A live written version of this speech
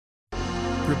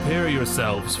Prepare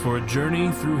yourselves for a journey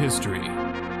through history.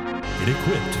 Get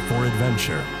equipped for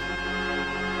adventure.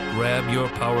 Grab your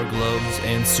power gloves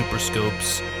and super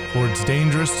scopes. For it's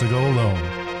dangerous to go alone.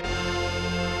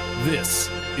 This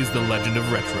is the Legend of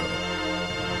Retro.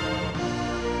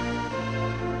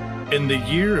 In the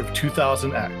year of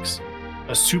 2000X,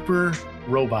 a super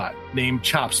robot named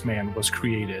Chopsman was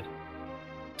created.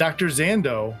 Dr.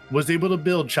 Zando was able to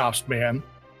build Chopsman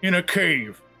in a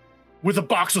cave with a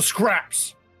box of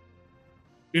scraps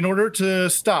in order to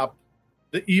stop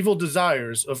the evil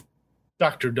desires of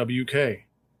Dr. WK.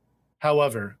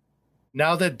 However,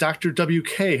 now that Dr.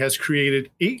 WK has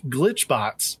created 8 glitch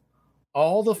bots,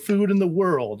 all the food in the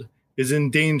world is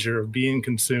in danger of being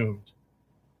consumed.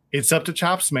 It's up to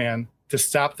Chopsman to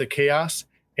stop the chaos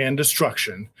and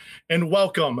destruction. And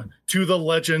welcome to the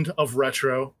Legend of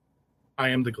Retro. I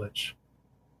am the Glitch.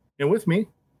 And with me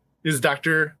is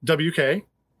Dr. WK.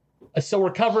 So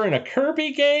we're covering a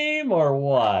Kirby game or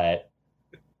what?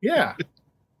 Yeah.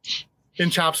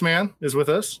 And Chopsman is with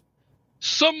us.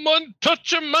 Someone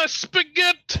touching my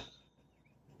spaghetti!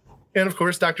 And of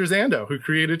course, Dr. Zando, who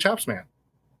created Chopsman.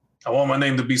 I want my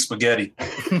name to be Spaghetti.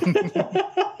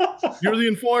 You're the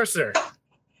enforcer.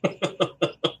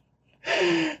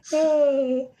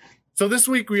 So this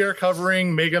week we are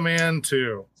covering Mega Man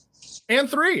 2 and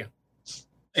 3.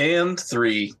 And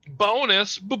 3.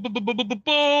 Bonus! Bonus!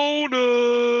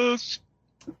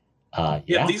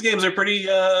 Yeah, these games are pretty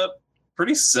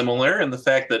similar in the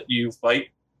fact that you fight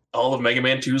all of Mega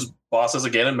Man 2's bosses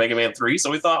again in Mega Man 3,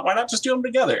 so we thought, why not just do them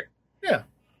together? Yeah.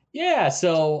 Yeah,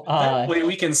 so... that way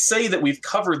we can say that we've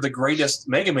covered the greatest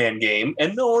Mega Man game,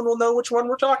 and no one will know which one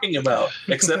we're talking about,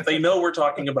 except they know we're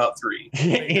talking about 3.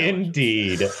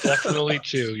 Indeed. Definitely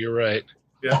 2, you're right.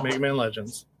 Yeah, Mega Man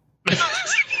Legends.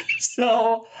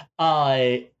 So,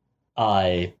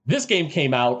 this game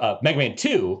came out, Mega Man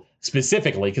 2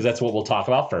 specifically, because that's what we'll talk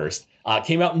about first,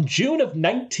 came out in June of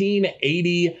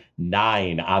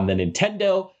 1989 on the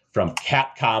Nintendo from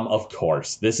Capcom, of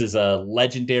course. This is a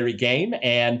legendary game,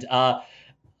 and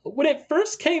when it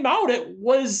first came out, it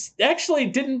was actually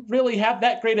didn't really have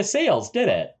that great of sales, did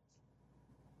it?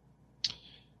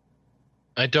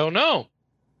 I don't know.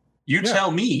 You tell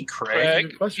me,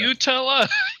 Craig. You tell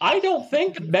us. I don't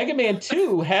think Mega Man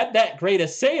 2 had that great of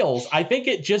sales. I think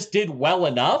it just did well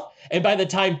enough. And by the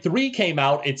time 3 came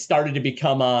out, it started to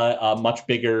become a much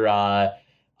bigger, a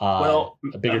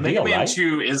bigger Mega deal, Man right?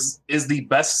 2 is the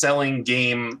best-selling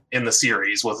game in the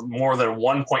series with more than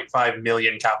 1.5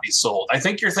 million copies sold. I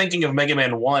think you're thinking of Mega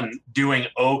Man 1 doing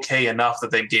okay enough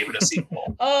that they gave it a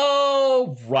sequel.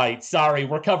 Oh, right. Sorry,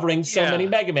 we're covering so many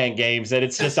Mega Man games that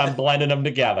it's just I'm blending them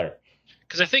together.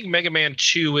 Because I think Mega Man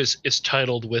 2 is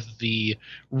titled with the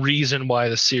reason why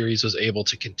the series was able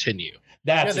to continue.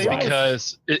 That's right.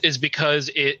 Because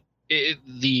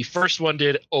the first one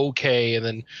did okay, and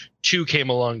then 2 came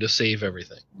along to save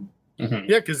everything. Mm-hmm.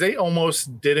 Yeah, because they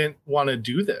almost didn't want to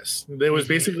do this. It was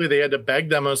basically they had to beg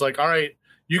them. I was like, all right,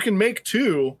 you can make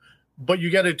 2, but you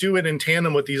got to do it in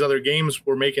tandem with these other games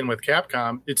we're making with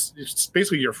Capcom. It's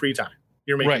basically your free time.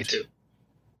 You're making 2.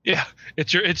 Yeah,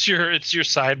 it's your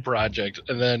side project,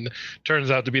 and then turns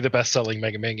out to be the best-selling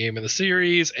Mega Man game in the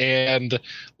series, and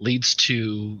leads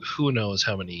to who knows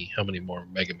how many more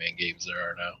Mega Man games there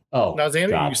are now. Oh, now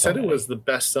Xander, you said it was the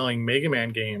best-selling Mega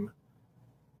Man game,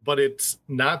 but it's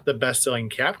not the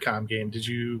best-selling Capcom game. Did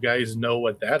you guys know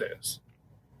what that is?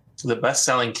 The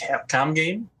best-selling Capcom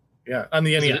game? Yeah, on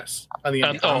the NES. On the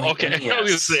NES. Oh, okay. NES. I was going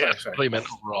to say, Sorry. I meant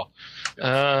overall.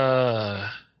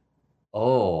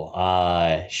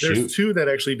 Shoot. There's 2 that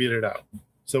actually beat it out.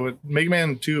 So Mega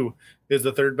Man 2 is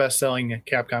the 3rd best-selling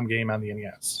Capcom game on the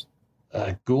NES.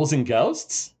 Ghouls and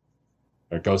Ghosts?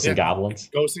 Or Ghosts and Goblins?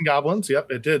 Ghosts and Goblins, yep,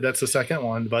 it did. That's the second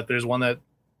one, but there's one that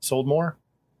sold more.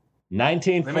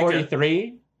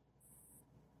 1943?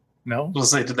 No? I was gonna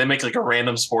say, did they make like a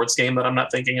random sports game that I'm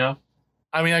not thinking of?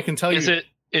 I mean, I can tell Is you.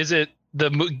 it the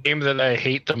game that I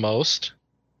hate the most?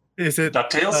 Is it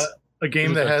DuckTales? A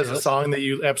game that has a song that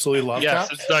you absolutely love? Yes,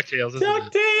 Chops? it's DuckTales. isn't it?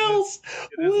 DuckTales!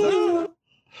 Woo!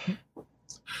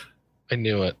 I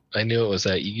knew it. I knew it was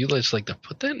that. You just like to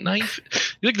put that knife.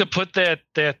 You like to put that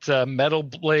metal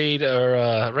blade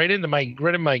or right in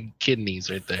my kidneys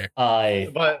right there.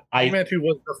 But Mega Man 2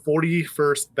 was the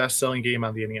 41st best-selling game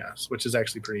on the NES, which is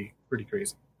actually pretty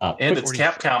crazy. And it's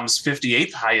Capcom's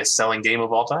 58th highest selling game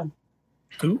of all time.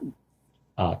 Ooh.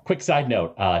 Quick side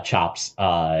note, Chops.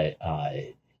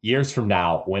 Years from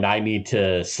now, when I need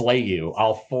to slay you,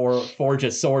 I'll forge a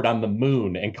sword on the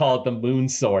moon and call it the Moon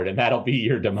Sword, and that'll be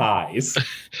your demise.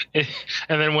 And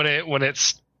then when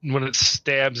it's when it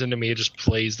stabs into me, it just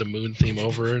plays the moon theme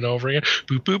over and over again.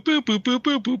 Boop boop boop boop boop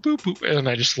boop boop boop boop, and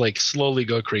I just like slowly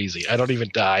go crazy. I don't even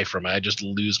die from it. I just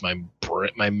lose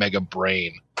my mega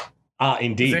brain.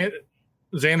 Indeed.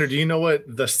 Xander, do you know what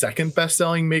the second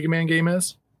best-selling Mega Man game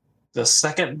is? The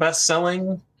second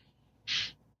best-selling?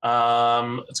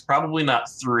 It's probably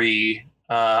not 3.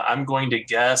 I'm going to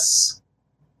guess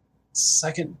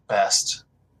second best.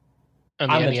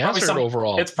 And the answer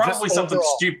overall. It's probably something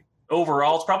stupid.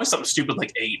 Overall, it's probably something stupid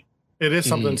like 8. It is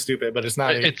something stupid, but it's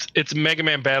not 8. It's Mega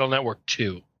Man Battle Network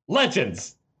 2.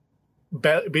 Legends.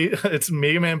 It's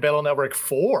Mega Man Battle Network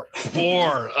 4.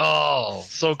 4. Oh,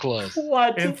 so close.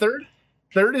 What? And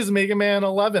third is Mega Man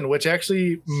 11, which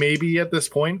actually maybe at this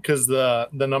point, because the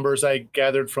numbers I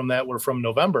gathered from that were from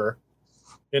November,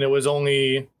 and it was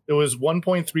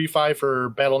 1.35 for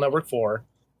Battle Network 4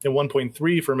 and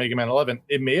 1.3 for Mega Man 11.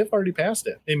 It may have already passed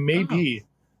it. It may be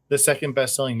the second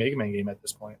best-selling Mega Man game at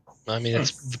this point. I mean,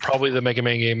 it's probably the Mega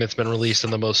Man game that's been released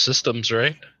in the most systems,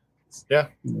 right? Yeah.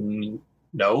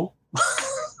 No.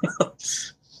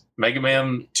 Mega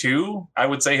Man 2, I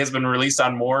would say, has been released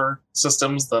on more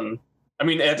systems than... I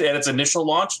mean, at its initial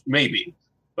launch, maybe.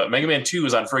 But Mega Man 2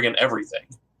 is on friggin' everything.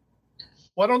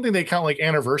 Well, I don't think they count like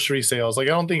anniversary sales. Like,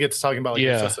 I don't think it's talking about like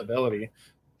accessibility.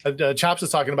 Chops is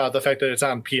talking about the fact that it's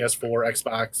on PS4,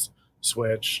 Xbox,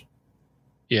 Switch.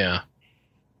 Yeah.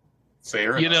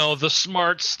 Fair you enough. know, the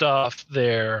smart stuff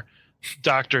there,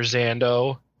 Dr.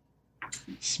 Zando.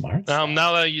 Smart.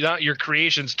 Now that your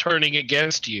creation's turning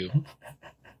against you.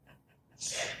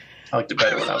 I liked it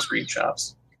better when I was reading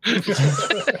Chops.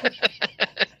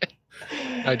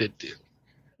 I did too.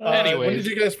 Anyway, when did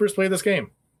you guys first play this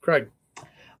game, Craig?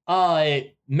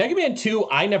 Mega Man 2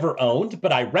 I never owned,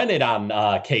 but I rented on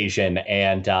occasion,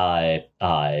 and I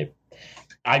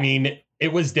mean,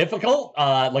 it was difficult.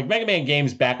 Like Mega Man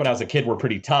games back when I was a kid were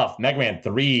pretty tough. Mega Man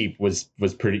 3 was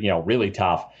pretty, really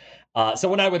tough. So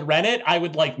when I would rent it, I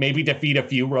would like maybe defeat a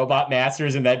few robot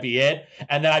masters and that'd be it.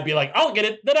 And then I'd be like, I'll get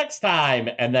it the next time.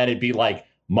 And then it'd be like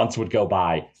months would go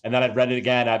by. And then I'd rent it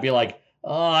again. I'd be like,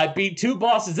 oh, I beat 2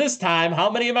 bosses this time. How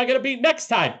many am I going to beat next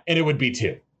time? And it would be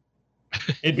 2.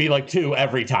 It'd be like 2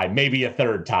 every time, maybe a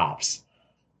third tops.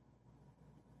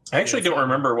 I actually don't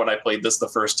remember when I played this the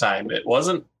first time. It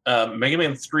wasn't Mega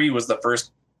Man 3 was the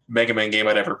first Mega Man game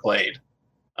I'd ever played.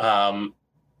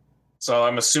 So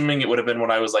I'm assuming it would have been when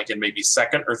I was like in maybe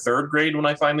 2nd or 3rd grade when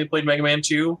I finally played Mega Man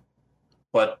 2.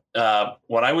 But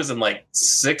when I was in like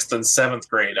 6th and 7th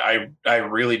grade, I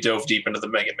really dove deep into the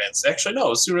Mega Man. Actually, no, it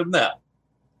was sooner than that.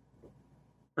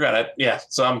 Forgot it. Yeah,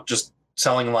 so I'm just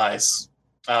telling lies.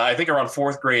 I think around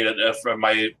 4th grade, a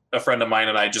friend of mine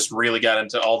and I just really got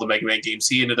into all the Mega Man games.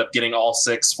 He ended up getting all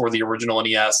 6 for the original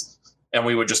NES, and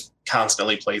we would just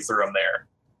constantly play through them there.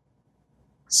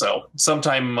 So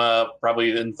sometime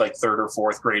probably in like 3rd or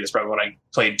 4th grade is probably when I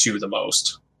played 2 the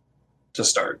most to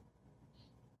start.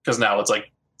 Because now it's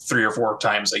like 3 or 4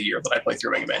 times a year that I play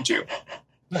through Mega Man 2.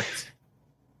 Nice.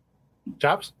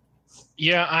 Chops?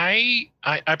 Yeah, I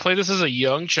played this as a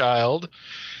young child.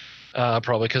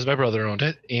 Probably because my brother owned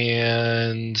it,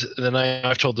 and then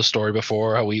I've told the story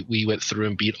before how we went through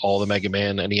and beat all the Mega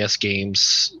Man NES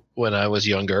games when I was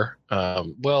younger.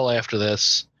 Well, after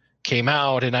this came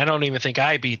out, and I don't even think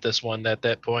I beat this one at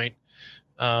that point.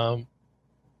 And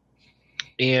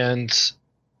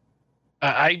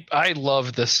I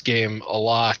love this game a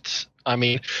lot. I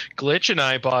mean, Glitch and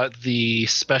I bought the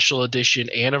special edition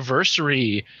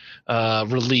anniversary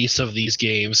release of these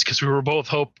games because we were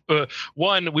both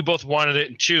one, we both wanted it,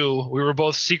 and 2, we were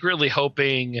both secretly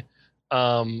hoping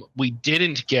we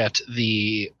didn't get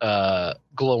the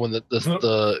glow in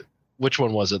the which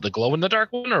one was it, the glow in the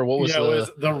dark one, or what was it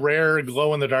was the rare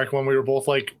glow in the dark one. We were both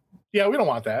like, yeah, we don't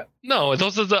want that. No,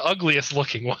 those are the ugliest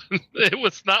looking one.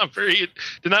 It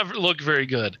did not look very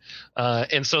good.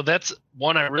 And so that's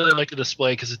one I really like to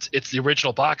display because it's the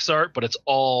original box art, but it's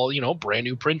all, brand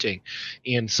new printing.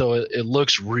 And so it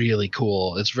looks really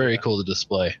cool. It's very cool to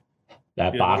display.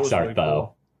 That box art, really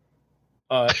though.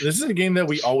 Cool. This is a game that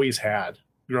we always had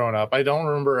growing up. I don't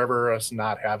remember ever us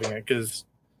not having it because,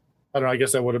 I don't know, I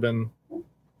guess that would have been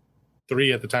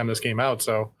 3 at the time this came out.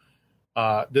 So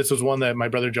this was one that my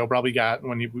brother Joe probably got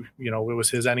when it was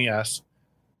his NES.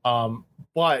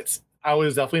 But I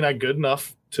was definitely not good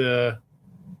enough to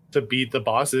beat the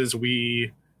bosses.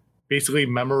 We basically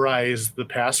memorized the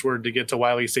password to get to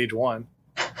Wily Stage 1,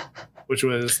 which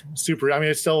was super. I mean,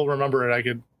 I still remember it. I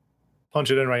could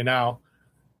punch it in right now.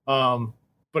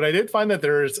 But I did find that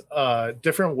there's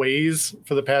different ways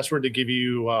for the password to give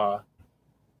you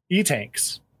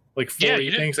E-tanks. Like 4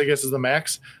 E-tanks, I guess, is the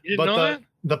max. You didn't know that?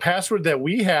 the password that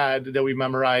we had that we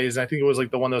memorized, I think it was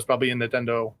like the one that was probably in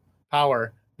Nintendo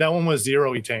Power. That one was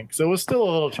Zero Tank, so it was still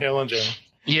a little challenging.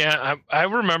 Yeah, I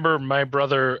remember my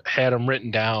brother had them written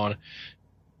down,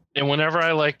 and whenever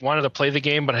I wanted to play the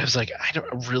game, but I was like, I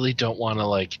really don't want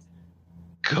to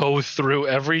go through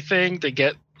everything to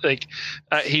get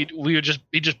he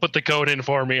just put the code in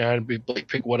for me, and I'd be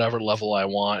pick whatever level I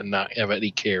want and not have any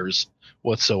cares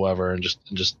whatsoever, and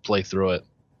just play through it.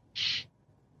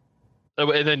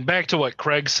 And then back to what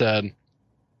Craig said.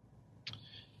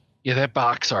 Yeah, that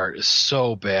box art is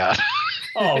so bad.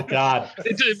 Oh God,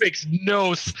 it makes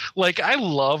no I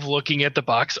love looking at the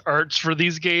box arts for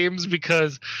these games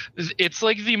because it's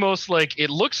the most it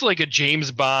looks like a James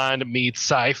Bond meets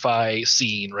sci-fi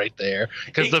scene right there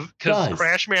because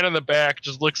Crash Man in the back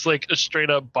just looks like a straight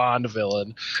up Bond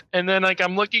villain, and then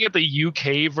I'm looking at the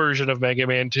UK version of Mega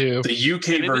Man 2. The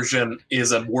UK version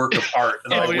is a work of art.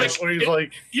 And I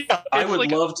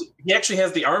would love to. He actually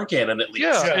has the arm cannon at least.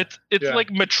 Yeah, it's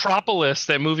like Metropolis,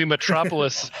 that movie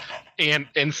Metropolis. And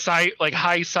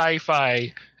high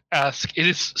sci-fi esque. It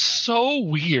is so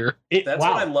weird. That's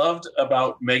what I loved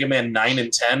about Mega Man 9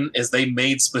 and 10 is they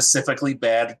made specifically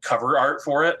bad cover art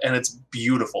for it, and it's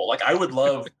beautiful. I would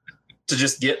love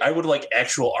to I would like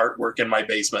actual artwork in my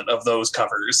basement of those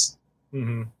covers.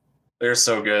 Mm-hmm. They're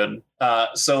so good.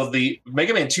 So the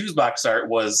Mega Man 2's box art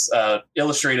was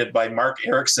illustrated by Mark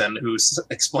Erickson, who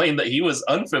explained that he was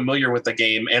unfamiliar with the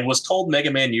game and was told Mega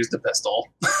Man used a pistol.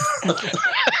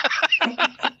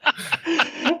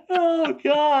 Oh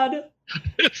God,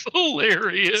 it's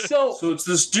hilarious. So it's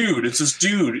this dude.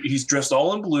 He's dressed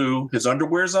all in blue. His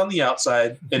underwear's on the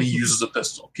outside, and he uses a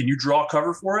pistol. Can you draw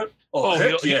cover for it?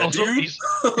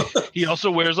 He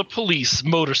also wears a police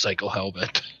motorcycle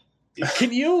helmet.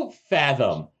 Can you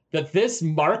fathom that this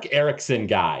Mark Erickson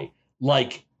guy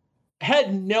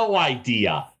had no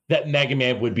idea that Mega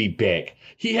Man would be big?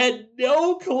 He had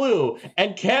no clue.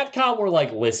 And Capcom were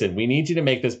like, listen, we need you to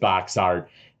make this box art.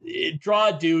 Draw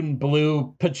a dude in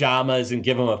blue pajamas and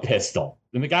give him a pistol.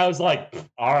 And the guy was like,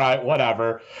 all right,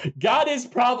 whatever. Got his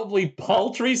probably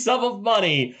paltry sum of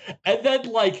money. And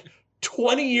then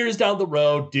 20 years down the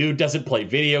road, dude doesn't play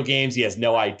video games. He has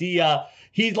no idea.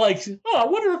 He's like, oh, I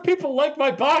wonder if people like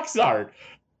my box art.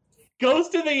 Goes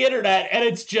to the internet, and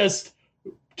it's just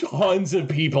tons of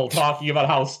people talking about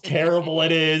how terrible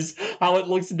it is, how it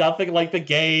looks nothing like the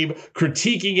game,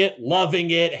 critiquing it, loving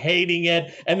it, hating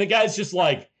it. And the guy's just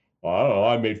like, I don't know,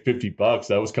 I made $50.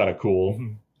 That was kind of cool.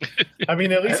 I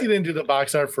mean, at least he didn't do the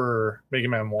box art for Mega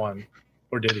Man 1.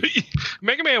 Or did he?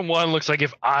 Mega Man 1 looks like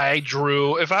if I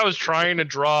was trying to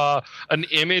draw an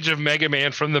image of Mega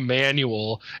Man from the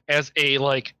manual as a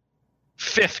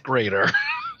fifth grader.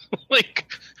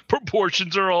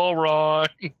 Proportions are all wrong.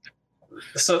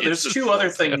 So there's two other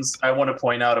things I want to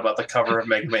point out about the cover of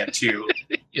Mega Man 2.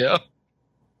 Yeah.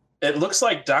 It looks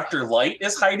like Dr. Light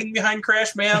is hiding behind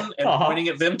Crash Man and pointing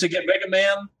at them to get Mega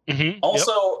Man. Mm-hmm.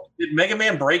 Also, did Mega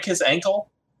Man break his ankle?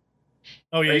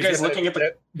 Oh, yeah. Are you guys looking at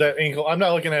that ankle? I'm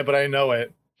not looking at it, but I know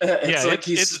it. It's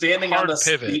he's standing on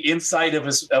the inside of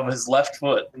his left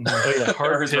foot. Oh, yeah,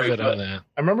 hard pivot on that.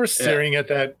 I remember staring at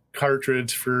that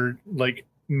cartridge for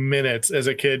minutes as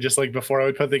a kid, just before I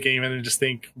would put the game in and just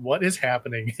think, what is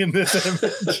happening in this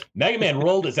image? Mega Man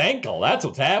rolled his ankle. That's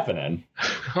what's happening.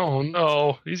 Oh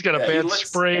no, he's got a bad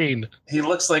sprain. He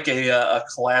looks like a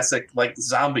classic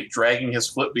zombie dragging his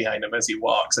foot behind him as he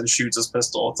walks and shoots his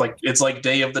pistol. It's like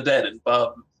Day of the Dead, and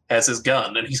Bub has his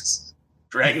gun and he's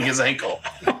dragging his ankle.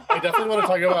 I definitely want to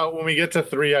talk about, when we get to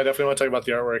 3, I definitely want to talk about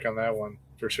the artwork on that one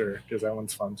for sure, because that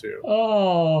one's fun too.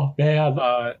 Oh man.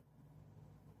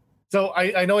 So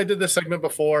I know I did this segment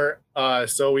before.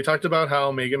 So we talked about how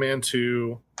Mega Man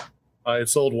 2, it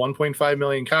sold 1.5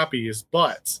 million copies,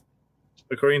 but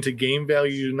according to Game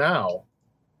Value Now,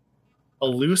 a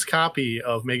loose copy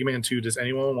of Mega Man 2, does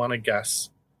anyone want to guess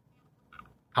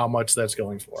how much that's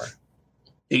going for?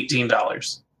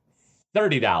 $18.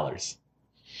 $30.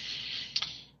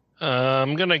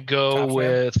 I'm going to go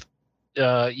with,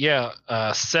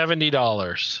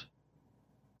 $70.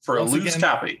 For a loose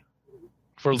copy.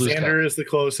 Xander is the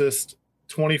closest,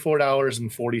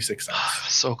 $24.46.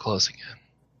 So close again.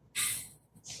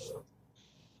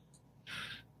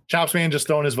 Chops Man just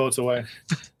throwing his votes away.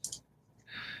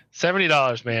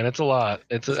 $70, man. It's a lot.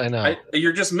 I know.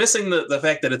 You're just missing the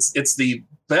fact that it's the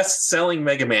best-selling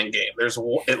Mega Man game. There's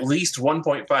at least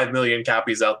 1.5 million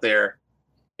copies out there,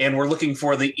 and we're looking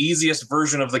for the easiest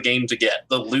version of the game to get,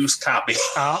 the loose copy.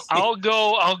 I'll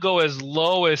go as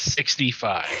low as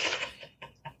 65.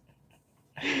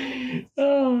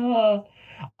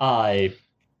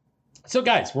 So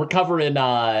guys, we're covering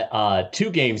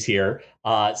 2 games here.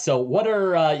 So what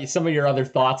are some of your other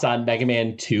thoughts on Mega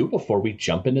Man 2 before we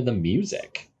jump into the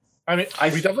music? I mean,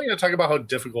 we definitely got to talk about how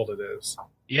difficult it is.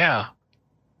 Yeah.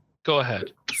 Go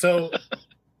ahead. So,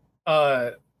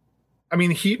 I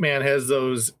mean, Heatman has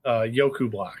those Yoku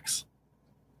blocks,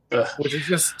 which is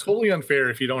just totally unfair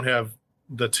if you don't have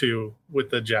the 2 with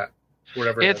the jet,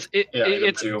 whatever.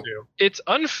 It's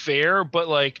unfair, but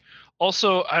like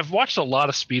also I've watched a lot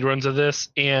of speedruns of this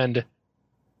and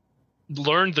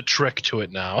learned the trick to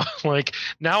it now. Like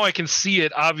now I can see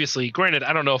it. Obviously, granted,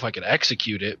 I don't know if I could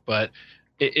execute it, but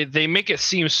they make it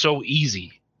seem so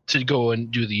easy to go and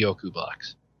do the Yoku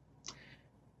blocks.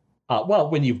 Well,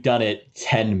 when you've done it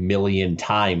 10 million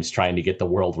times trying to get the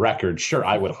world record, sure,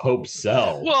 I would hope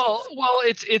so. Well,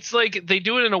 it's like they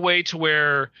do it in a way to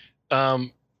where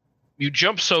you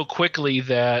jump so quickly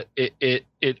that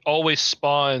it always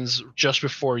spawns just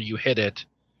before you hit it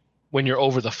when you're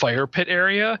over the fire pit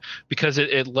area, because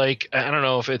it like, I don't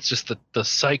know if it's just the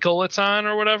cycle it's on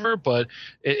or whatever, but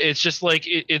it's just like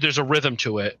there's a rhythm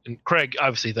to it. And Craig,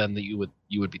 obviously, then that you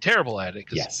would be terrible at it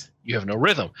because yes, you have no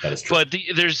rhythm. That is true. But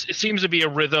it seems to be a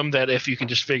rhythm that if you can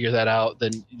just figure that out,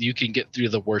 then you can get through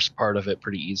the worst part of it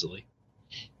pretty easily.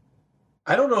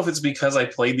 I don't know if it's because I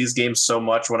played these games so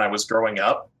much when I was growing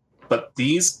up, but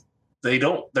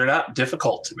they're not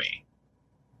difficult to me.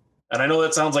 And I know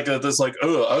that sounds like this, like,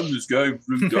 oh, I'm this guy, I'm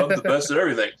the best at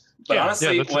everything. But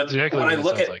honestly, when I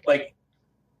look at like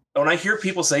when I hear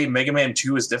people say Mega Man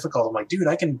 2 is difficult, I'm like, dude,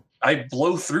 I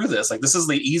blow through this. Like, this is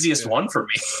the easiest one for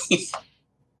me.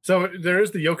 So there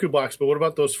is the Yoku blocks, but what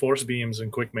about those force beams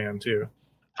in Quickman too?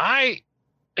 I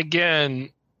like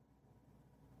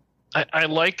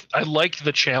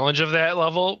the challenge of that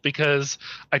level because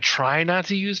I try not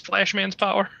to use Flashman's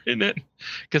power in it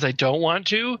because I don't want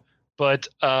to. But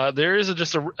there is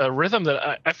just a rhythm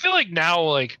that I feel like now,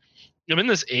 like I'm in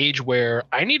this age where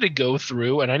I need to go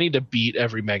through and I need to beat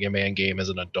every Mega Man game as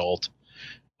an adult.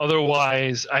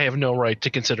 Otherwise, I have no right to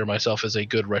consider myself as a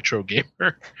good retro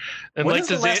gamer. And when is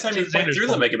the last time you played through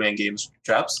the Mega Man games,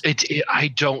 Chops? I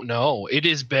don't know. It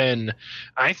has been.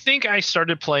 I think I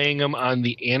started playing them on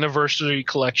the Anniversary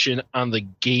Collection on the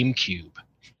GameCube.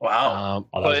 Wow.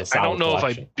 But I don't know if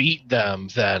I beat them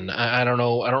then. I don't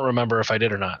know. I don't remember if I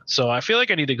did or not. So I feel like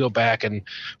I need to go back and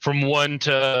from 1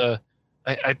 to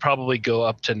I'd probably go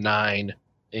up to 9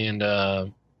 and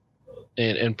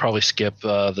probably skip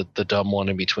the dumb one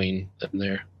in between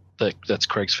there. That's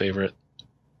Craig's favorite.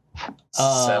 7,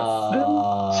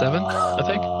 I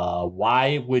think.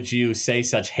 Why would you say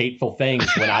such hateful things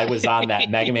when I was on that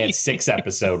Mega Man 6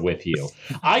 episode with you?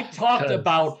 I talked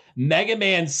about Mega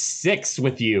Man 6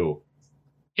 with you.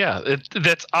 Yeah,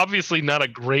 that's obviously not a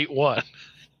great one,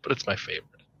 but it's my favorite.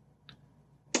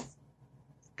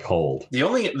 Cold. The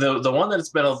one that's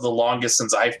been of the longest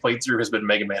since I've played through has been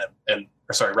Mega Man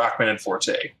Rockman and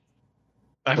Forte.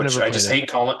 I just hate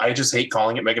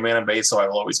calling it Mega Man and Base, so I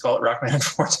will always call it Rockman and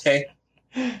Forte.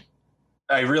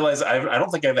 I realize I don't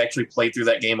think I've actually played through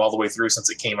that game all the way through since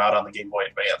it came out on the Game Boy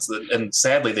Advance, and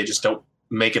sadly they just don't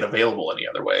make it available any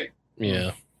other way.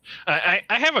 Yeah. I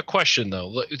have a question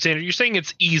though, Xander. You're saying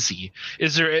it's easy.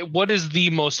 What is the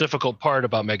most difficult part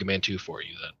about Mega Man 2 for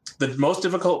you then? The most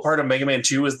difficult part of Mega Man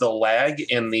 2 is the lag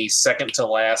in the second to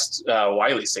last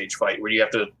Wily stage fight, where you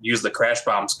have to use the crash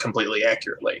bombs completely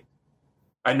accurately.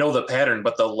 I know the pattern,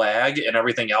 but the lag and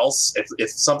everything else, if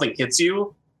something hits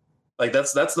you, like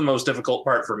that's the most difficult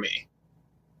part for me.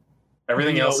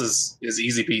 Everything else is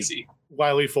easy peasy.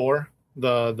 Wily 4,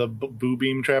 the boo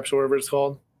beam traps, or whatever it's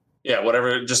called. Yeah,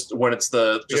 whatever. Just when it's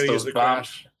those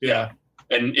bombs. Yeah.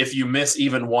 And if you miss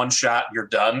even one shot, you're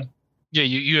done. Yeah,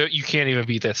 you can't even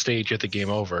beat that stage at the game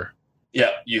over.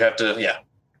 Yeah, you have to. Yeah.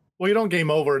 Well, you don't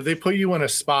game over. They put you in a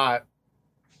spot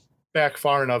back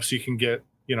far enough so you can get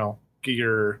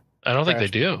your. I don't think they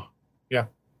do. Yeah.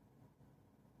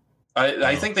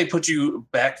 I think they put you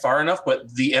back far enough,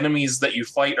 but the enemies that you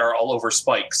fight are all over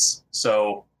spikes.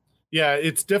 So. Yeah,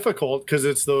 it's difficult because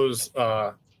it's those.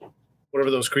 Whatever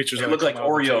those creatures they look like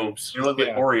Oreos. You look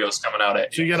like Oreos coming out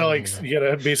at you. So you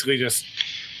gotta basically just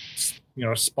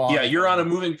spawn. Yeah, you're on a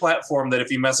moving platform that if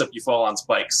you mess up, you fall on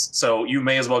spikes. So you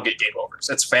may as well get game overs.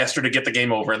 It's faster to get the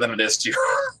game over than it is to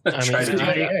try to do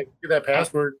that. Get that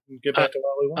password and get back to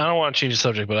Wally 1. I don't want to change the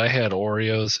subject, but I had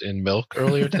Oreos in milk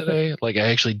earlier today. Like I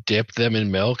actually dipped them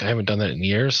in milk. I haven't done that in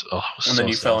years. Oh, and then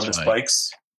you fell into spikes.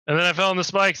 And then I fell into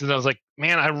spikes, and I was like,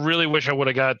 man, I really wish I would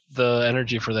have got the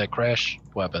energy for that crash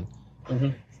weapon. Mm-hmm.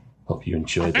 Hope you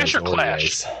enjoyed Clash those or Clash?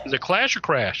 Oreos. Is it Clash or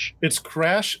Crash? It's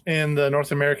Crash in the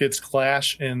North America. It's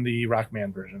Clash in the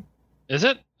Rockman version. Is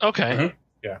it? Okay. Mm-hmm.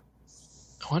 Yeah.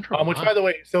 I wonder which, by the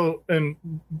way, and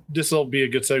this will be a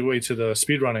good segue to the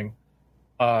speedrunning.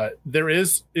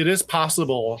 it is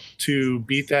possible to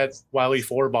beat that Wily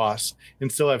 4 boss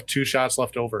and still have 2 shots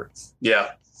left over.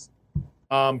 Yeah.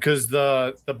 Because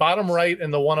the bottom right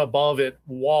and the one above it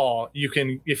wall, you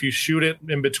can, if you shoot it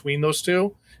in between those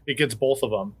two, it gets both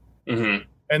of them. Mm-hmm.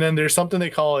 And then there's something they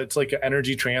call, it's like an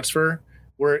energy transfer,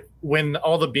 where when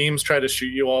all the beams try to shoot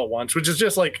you all at once, which is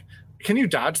just like, can you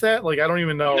dodge that? Like, I don't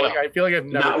even know. No. Like, I feel like I've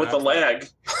never Not with the lag.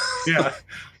 Yeah.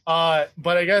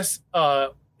 But I guess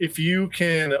if you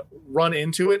can run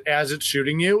into it as it's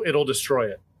shooting you, it'll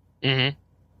destroy it.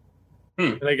 Mm-hmm.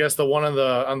 And I guess the one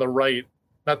on the right,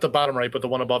 not the bottom right, but the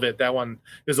one above it, that one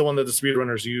is the one that the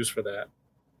speedrunners use for that.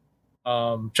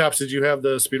 Chops, did you have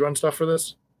the speedrun stuff for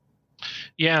this?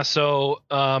 Yeah, so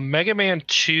Mega Man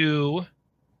 2.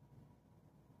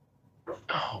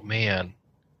 Oh man.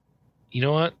 You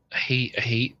know what? I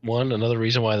hate another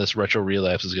reason why this retro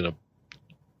relapse is gonna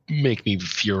make me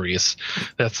furious.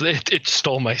 That's it. It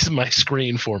stole my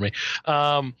screen for me.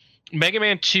 Mega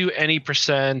Man 2 any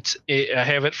percent. I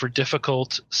have it for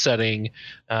difficult setting.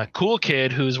 Cool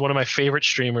Kid, who's one of my favorite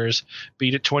streamers,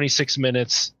 beat it 26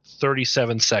 minutes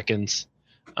 37 seconds.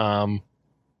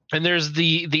 And there's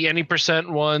the any percent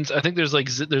ones. I think there's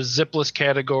there's zipless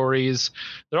categories.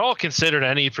 They're all considered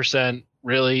any percent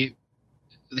really,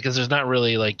 because there's not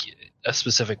really like a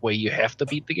specific way you have to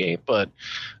beat the game. But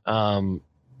it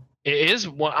is.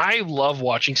 Well, I love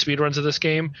watching speedruns of this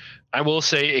game. I will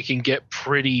say it can get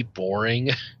pretty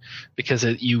boring because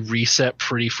you reset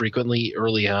pretty frequently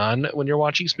early on when you're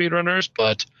watching speedrunners.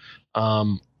 But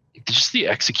just the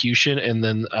execution, and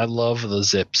then I love the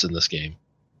zips in this game.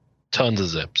 Tons of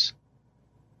zips.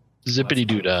 Zippity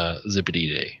doo dah, zippity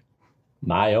day.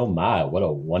 My oh my, what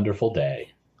a wonderful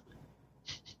day.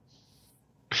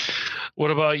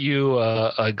 What about you,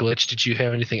 Glitch? Did you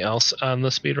have anything else on the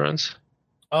speedruns?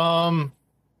 Not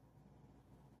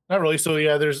really. So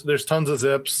yeah, there's tons of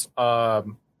zips. I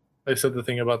said the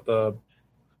thing about the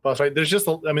boss fight. There's just,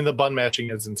 the bun matching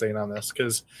is insane on this,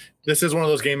 because this is one of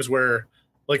those games where,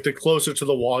 like, the closer to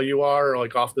the wall you are, or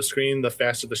like off the screen, the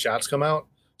faster the shots come out.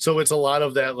 So it's a lot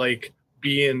of that, like,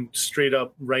 being straight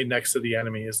up right next to the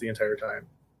enemy is the entire time.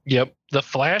 Yep. The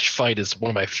flash fight is one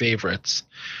of my favorites.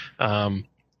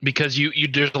 Because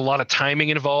there's a lot of timing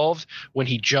involved when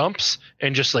he jumps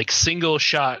and just like single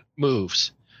shot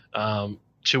moves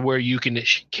to where you can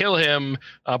kill him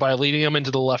by leading him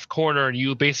into the left corner, and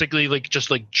you basically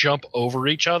just jump over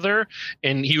each other,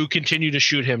 and you continue to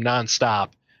shoot him nonstop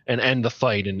and end the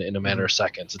fight in a matter of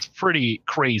seconds. It's pretty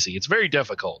crazy. It's very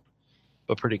difficult,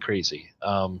 but pretty crazy.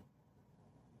 One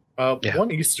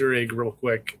Easter egg real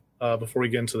quick before we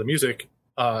get into the music.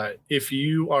 If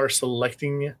you are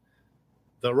selecting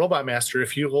the Robot Master,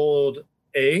 if you hold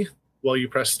A while you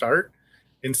press start,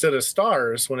 instead of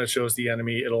stars when it shows the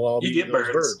enemy, it'll all be those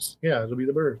birds. Yeah, it'll be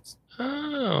the birds.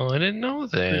 Oh, I didn't know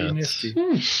that. Nifty.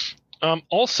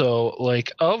 Also,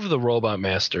 of the Robot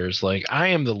Masters, I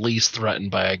am the least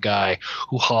threatened by a guy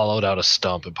who hollowed out a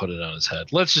stump and put it on his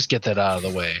head. Let's just get that out of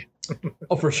the way.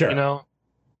 Oh, for sure. You know,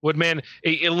 Woodman,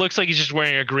 it looks like he's just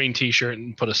wearing a green T-shirt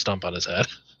and put a stump on his head.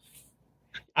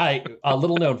 A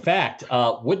little known fact,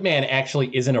 Woodman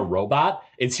actually isn't a robot.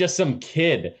 It's just some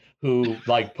kid who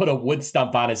put a wood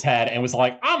stump on his head and was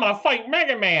like, I'm going to fight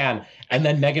Mega Man. And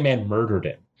then Mega Man murdered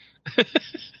him.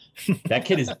 That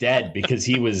kid is dead because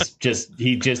he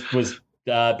just was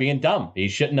being dumb. He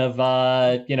shouldn't have,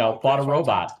 fought a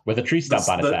robot with a tree stump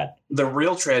on his head. The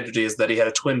real tragedy is that he had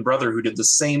a twin brother who did the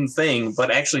same thing, but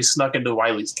actually snuck into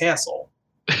Wily's castle.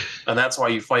 And that's why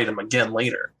you fight him again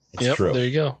later. It's true. There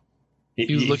you go.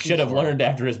 He should have learned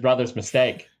after his brother's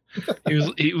mistake.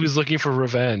 He was looking for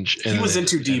revenge. He was in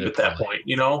too deep at that point,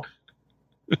 you know?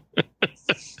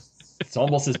 It's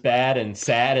almost as bad and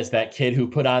sad as that kid who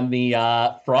put on the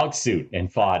frog suit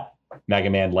and fought Mega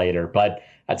Man later, but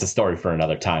that's a story for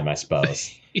another time, I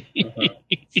suppose.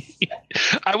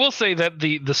 I will say that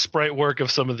the sprite work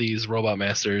of some of these Robot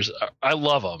Masters, I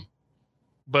love them.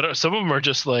 But some of them are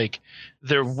just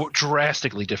they're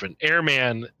drastically different.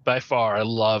 Airman, by far, I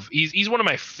love. He's one of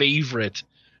my favorite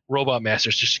Robot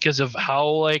Masters just because of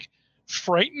how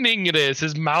frightening it is.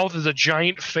 His mouth is a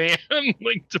giant fan,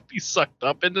 to be sucked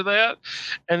up into that.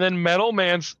 And then Metal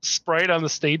Man's sprite on the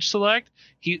stage select,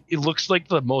 it looks like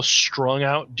the most strung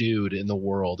out dude in the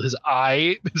world. His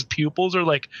pupils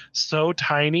are so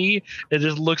tiny, it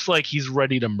just looks like he's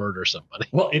ready to murder somebody.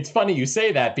 Well, it's funny you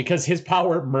say that because his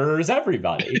power murders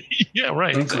everybody. Yeah,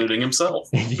 right. Including himself.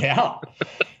 Yeah.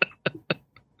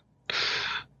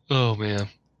 Oh man.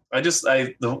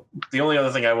 The only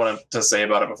other thing I wanted to say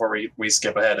about it before we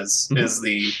skip ahead is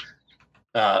the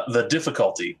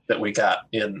difficulty that we got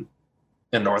in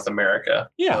North America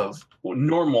of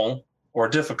normal or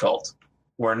difficult,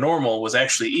 where normal was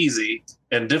actually easy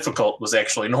and difficult was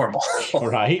actually normal.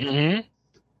 Right? Mm-hmm.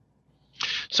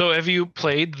 So have you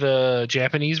played the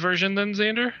Japanese version then,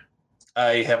 Xander?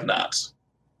 I have not.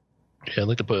 Yeah, I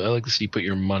like to see you put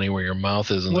your money where your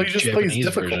mouth is in Well, the he just plays Japanese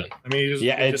difficult. version. I mean,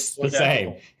 It's the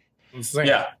same. It's the same.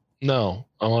 Yeah. No,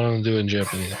 I want to do it in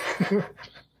Japanese.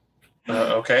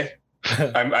 Okay.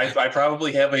 I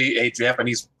probably have a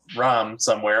Japanese ROM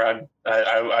somewhere.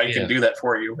 I can do that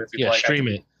for you if you'd like. Stream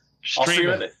it. I'll stream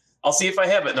it. I'll see if I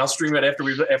have it, and I'll stream it after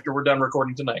we're done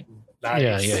recording tonight.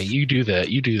 Nice. Yeah, you do that.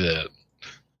 You do that.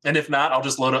 And if not, I'll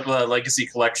just load up the Legacy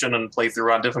Collection and play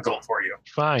through on difficult for you.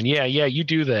 Fine. Yeah, you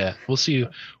do that. We'll see.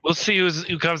 We'll see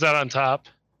who comes out on top.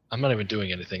 I'm not even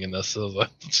doing anything in this, so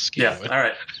let's just keep going. All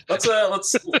right. Let's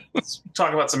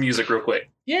talk about some music real quick.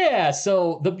 Yeah,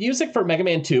 so the music for Mega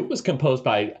Man 2 was composed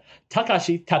by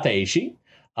Takashi Tateishi.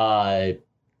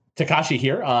 Takashi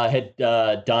here had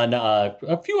done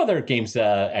a few other games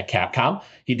at Capcom.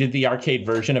 He did the arcade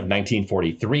version of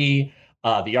 1943,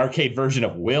 the arcade version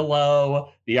of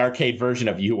Willow, the arcade version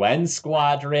of UN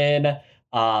Squadron,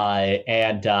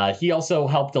 and he also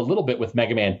helped a little bit with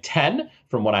Mega Man 10,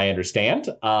 from what I understand.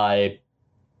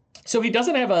 So he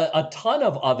doesn't have a ton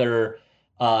of other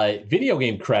video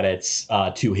game credits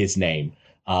to his name,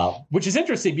 which is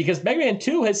interesting because Mega Man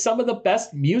 2 has some of the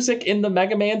best music in the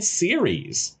Mega Man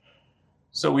series.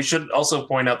 So we should also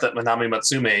point out that Manami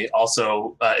Matsume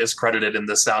also is credited in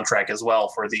the soundtrack as well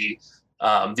for the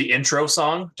intro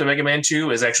song to Mega Man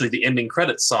 2 is actually the ending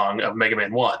credits song of Mega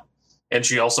Man 1. And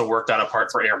she also worked on a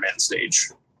part for Airman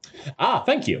Stage.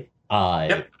 Thank you.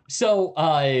 Yep. So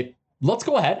let's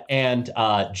go ahead and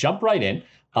jump right in.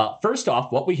 First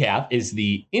off, what we have is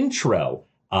the intro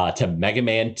to Mega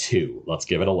Man 2. Let's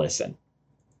give it a listen.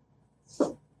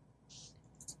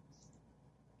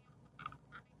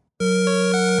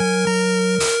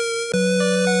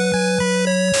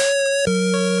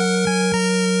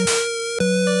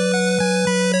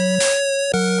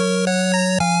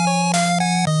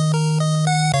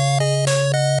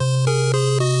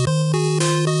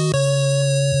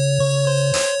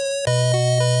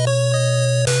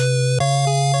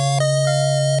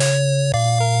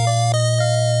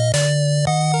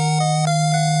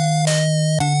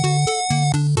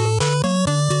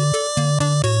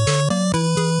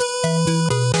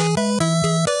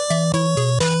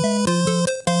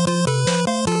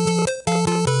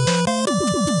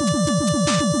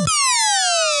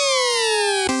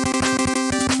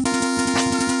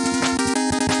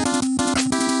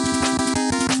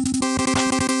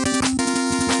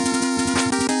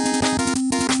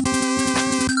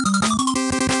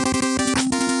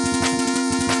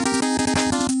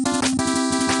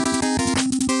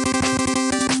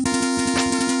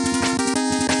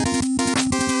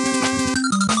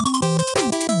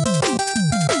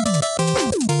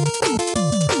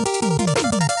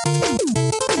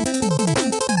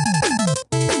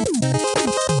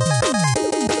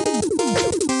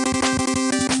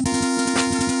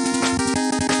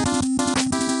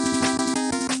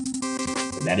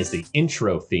 That is the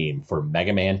intro theme for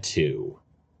Mega Man 2.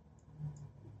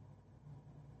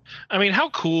 I mean, how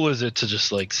cool is it to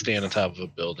just like stand on top of a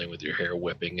building with your hair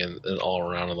whipping and all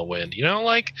around in the wind? You know,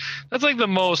 like that's like the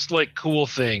most like cool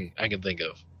thing I can think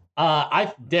of.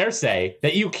 I dare say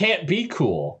that you can't be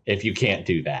cool if you can't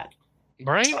do that.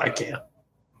 Right? I can't.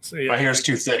 So, yeah, My hair's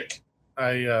too thick.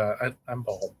 I'm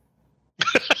bald.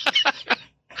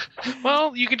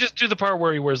 Well, you can just do the part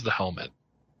where he wears the helmet.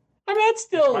 I mean, that's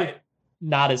still Right.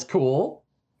 not as cool.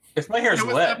 If my hair's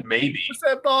What's wet, that? Maybe. What's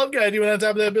that bald guy doing on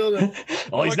top of that building?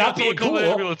 Oh, he's not being cool.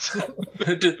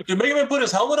 Did Mega Man put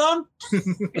his helmet on?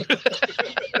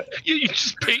 You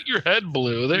just paint your head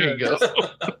blue. There you go.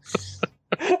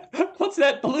 What's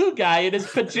that blue guy in his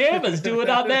pajamas doing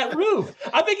on that roof?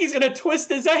 I think he's going to twist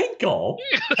his ankle.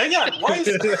 Hang on. Why is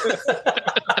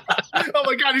Oh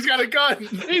my god, he's got a gun!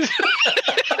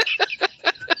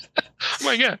 Oh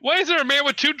my god, why is there a man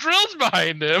with two drills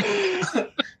behind him?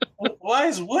 Why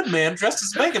is Woodman dressed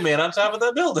as Mega Man on top of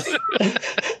that building?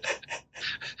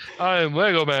 I'm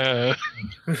Lego Man.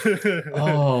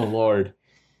 Oh, Lord.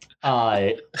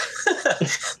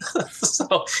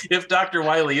 So if Dr.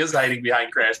 Wily is hiding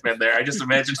behind Crashman there, I just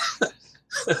imagine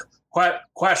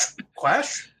Quash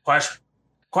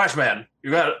Man.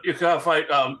 You gotta fight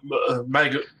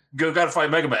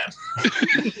Mega Man.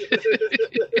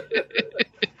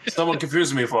 Someone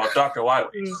confused me for Dr.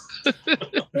 Wily.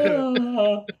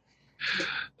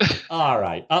 All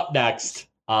right. Up next,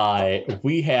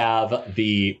 we have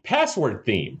the password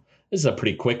theme. This is a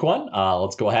pretty quick one.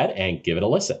 Let's go ahead and give it a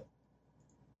listen.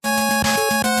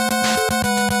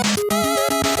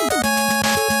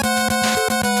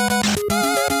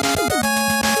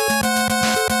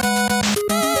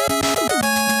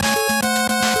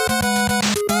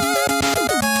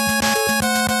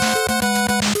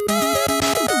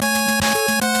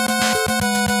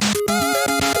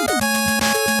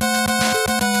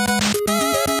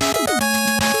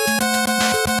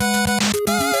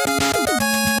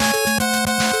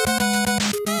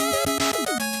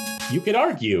 you could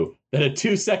argue that a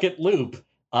 2-second loop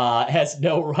has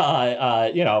no,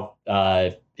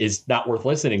 is not worth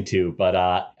listening to, but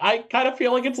I kind of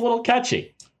feel like it's a little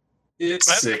catchy.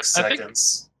 It's 6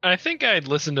 seconds. I think I'd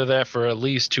listen to that for at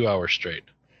least 2 hours straight.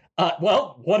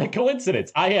 Well, what a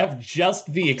coincidence. I have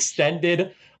just the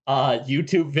extended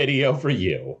YouTube video for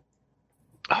you.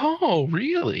 Oh,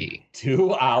 really?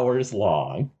 2 hours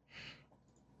long.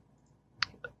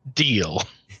 Deal.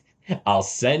 I'll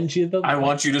send you the... I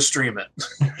want you to stream it.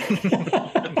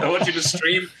 I want you to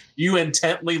stream you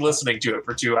intently listening to it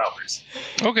for 2 hours.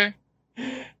 Okay.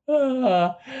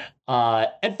 And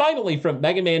finally, from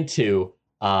Mega Man 2,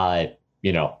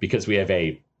 because we have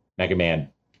a Mega Man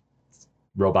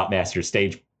Robot Master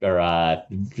stage or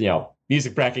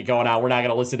music bracket going on, we're not going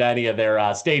to listen to any of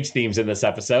their stage themes in this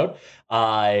episode.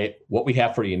 What we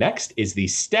have for you next is the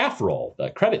staff roll, the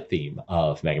credit theme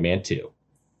of Mega Man 2.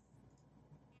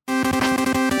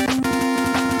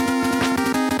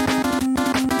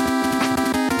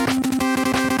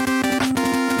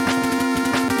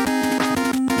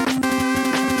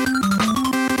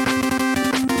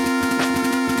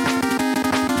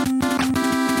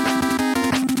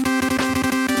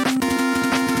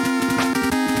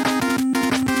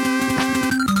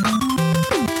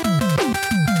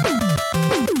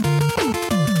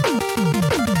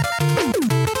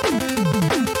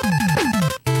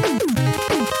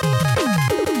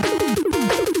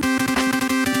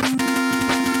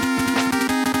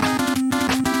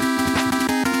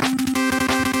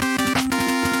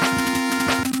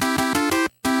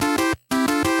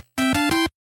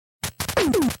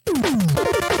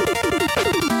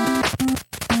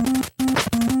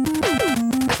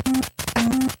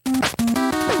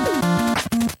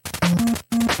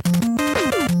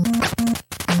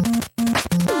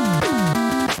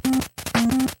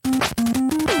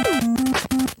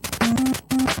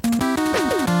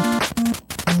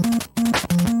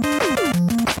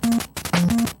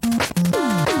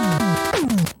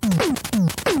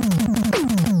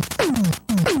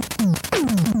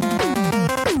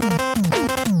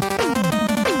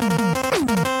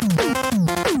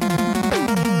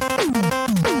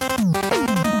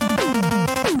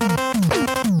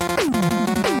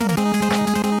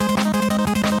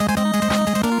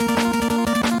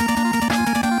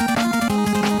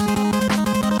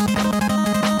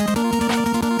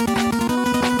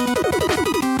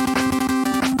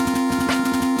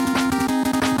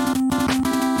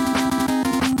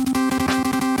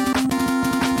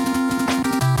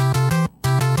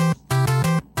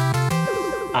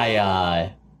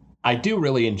 I do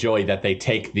really enjoy that they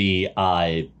take the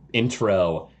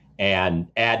intro and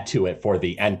add to it for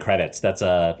the end credits. That's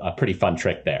a pretty fun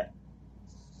trick there.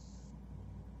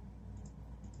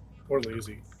 Or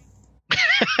lazy.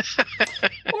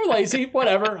 Or lazy,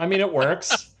 whatever. I mean, it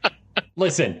works.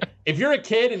 Listen, if you're a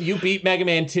kid and you beat Mega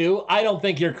Man 2, I don't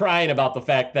think you're crying about the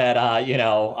fact that, the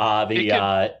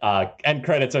end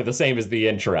credits are the same as the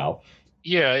intro.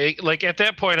 Yeah, at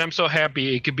that point, I'm so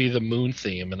happy it could be the moon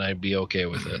theme, and I'd be okay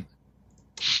with it.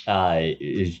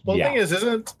 The thing is,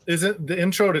 isn't the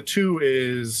intro to 2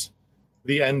 is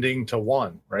the ending to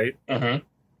 1, right? Uh-huh.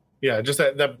 Yeah, just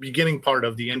that beginning part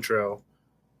of the intro,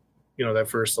 that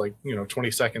first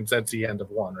 20 seconds, that's the end of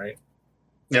 1, right?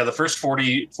 Yeah, the first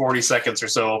 40 seconds or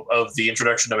so of the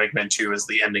introduction to Mega Man 2 is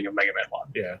the ending of Mega Man 1.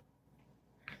 Yeah.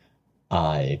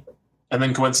 And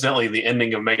then coincidentally, the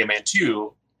ending of Mega Man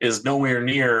 2 is nowhere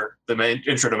near the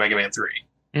intro to Mega Man 3.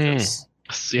 Yeah.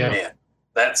 Man,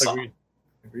 that song.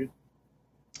 Agreed.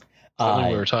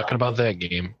 We were talking about that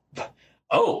game.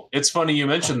 Oh, it's funny you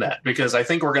mentioned that, because I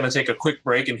think we're going to take a quick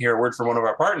break and hear a word from one of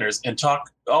our partners and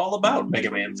talk all about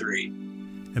Mega Man 3.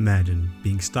 Imagine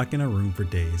being stuck in a room for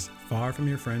days, far from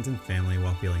your friends and family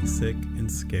while feeling sick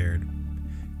and scared.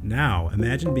 Now,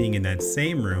 imagine being in that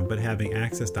same room but having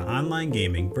access to online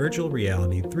gaming, virtual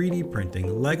reality, 3D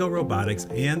printing, Lego robotics,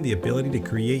 and the ability to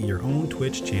create your own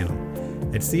Twitch channel.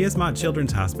 At CS Mott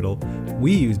Children's Hospital,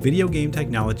 we use video game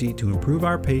technology to improve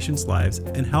our patients' lives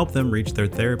and help them reach their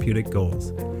therapeutic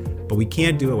goals. But we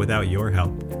can't do it without your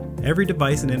help. Every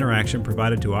device and interaction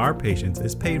provided to our patients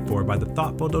is paid for by the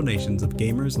thoughtful donations of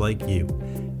gamers like you.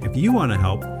 If you want to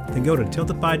help, then go to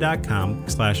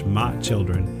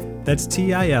tiltify.com/mottchildren. That's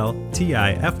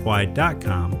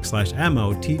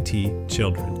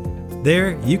tiltify.com/MOTT-children.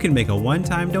 There, you can make a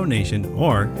one-time donation,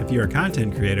 or if you're a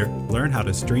content creator, learn how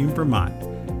to stream for Mott.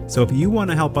 So if you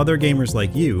want to help other gamers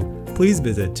like you, please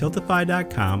visit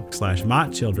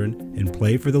tiltify.com/mottchildren and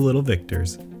play for the little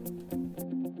victors.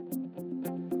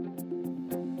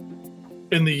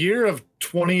 In the year of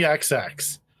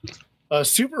 20XX, a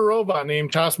super robot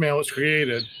named Tossman was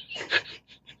created.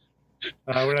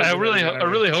 I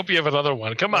really hope you have another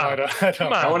one. Come on.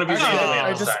 Come on. I want to be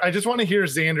I just want to hear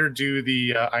Xander do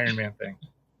the Iron Man thing.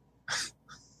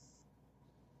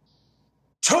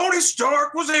 Tony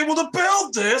Stark was able to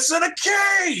build this in a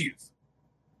cave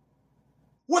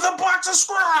with a box of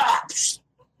scraps.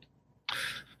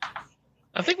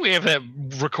 I think we have that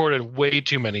recorded way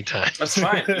too many times. That's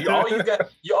fine. All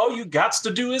you got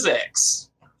to do is X.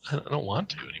 I don't want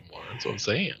to anymore. That's what I'm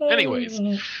saying. Anyways,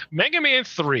 Mega Man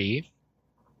 3,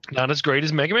 not as great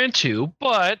as Mega Man 2,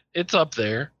 but it's up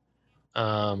there.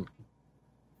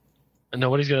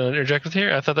 Nobody's going to interject with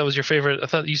here? I thought that was your favorite. I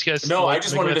thought you guys... No, I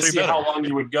just wanted to see how long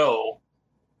you would go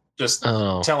just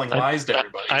telling lies to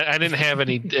everybody. I didn't have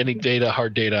any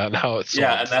hard data on how it's sold.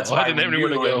 Yeah, and that's why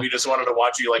we just wanted to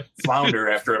watch you flounder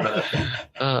after a minute.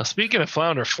 Speaking of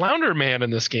Flounder Man in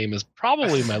this game is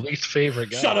probably my least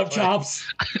favorite guy. Shut up, Chops.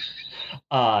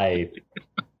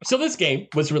 So this game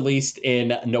was released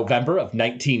in November of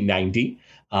 1990.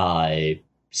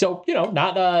 So,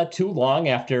 not too long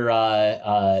after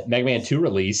Mega Man 2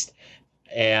 released.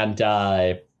 And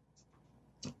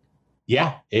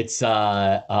it's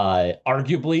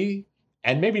arguably,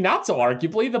 and maybe not so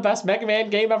arguably, the best Mega Man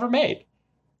game ever made.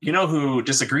 You know who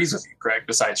disagrees with you, Craig,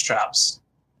 besides Chops?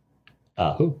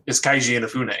 Who? It's Kaiji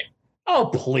Inafune.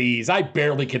 Oh, please. I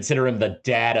barely consider him the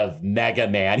dad of Mega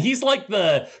Man. He's like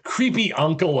the creepy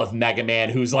uncle of Mega Man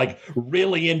who's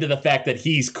really into the fact that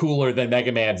he's cooler than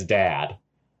Mega Man's dad.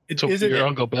 Is it your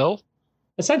Uncle Bill?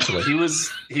 Essentially. He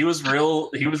was real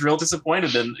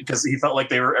disappointed because he felt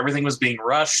like everything was being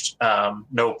rushed.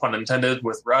 No pun intended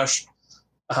with rush.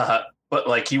 But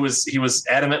he was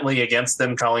adamantly against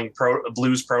them calling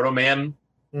Blues Proto Man,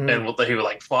 and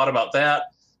he fought about that.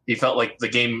 He felt like the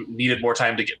game needed more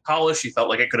time to get polished. He felt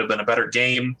like it could have been a better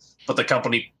game, but the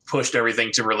company pushed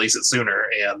everything to release it sooner.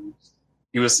 And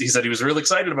he said he was really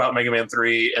excited about Mega Man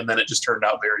 3, and then it just turned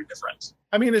out very different.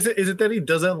 I mean, is it that he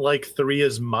doesn't like 3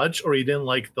 as much, or he didn't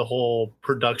like the whole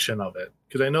production of it?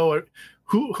 Because I know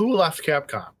who left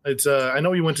Capcom. It's I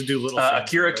know he went to do Little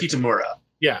Akira Kitamura.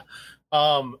 Yeah.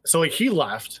 So he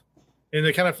left, and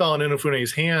it kind of fell in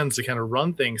Inafune's hands to kind of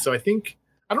run things. So I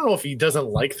don't know if he doesn't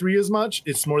like 3 as much.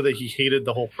 It's more that he hated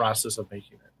the whole process of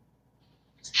making it.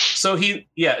 So he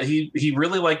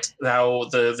really liked how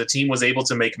the team was able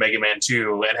to make Mega Man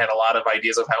 2 and had a lot of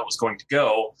ideas of how it was going to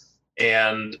go.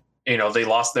 And, they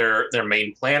lost their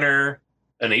main planner,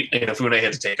 and Inafune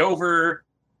had to take over.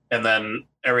 And then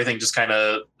everything just kind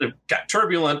of got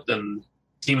turbulent, and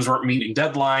teams weren't meeting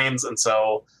deadlines. And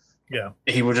so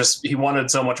he wanted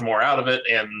so much more out of it.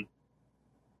 And,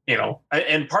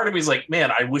 and part of me is like,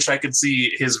 man, I wish I could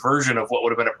see his version of what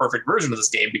would have been a perfect version of this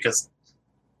game, because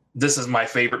this is my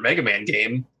favorite Mega Man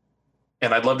game,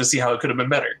 and I'd love to see how it could have been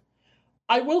better.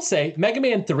 I will say Mega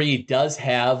Man 3 does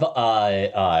have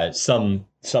some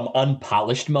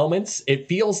unpolished moments. It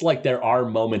feels like there are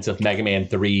moments of Mega Man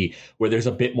 3 where there's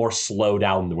a bit more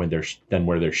slowdown than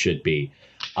where there should be.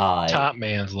 Top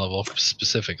Man's level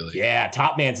specifically. Yeah,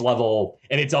 Top Man's level,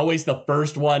 and it's always the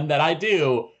first one that I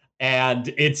do,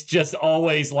 and it's just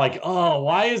always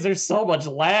why is there so much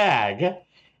lag?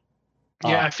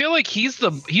 Yeah, I feel like he's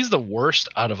the worst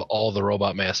out of all the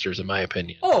Robot Masters, in my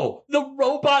opinion. Oh, the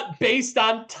robot based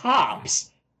on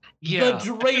Tops. Yeah. The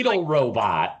Dreidel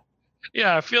robot.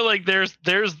 Yeah, I feel like there's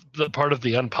the part of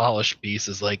the unpolished piece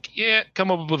is come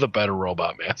up with a better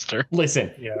Robot Master.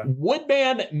 Listen,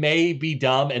 Woodman may be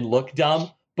dumb and look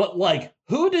dumb, but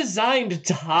who designed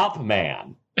Top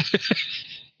Man?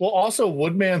 Well, also,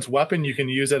 Woodman's weapon you can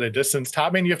use at a distance.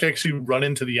 Top Man, you have to actually run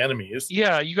into the enemies.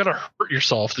 Yeah, you got to hurt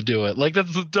yourself to do it.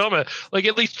 That's the dumb. At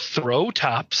least throw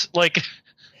Tops. That'd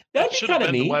be kind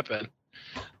of neat. The weapon.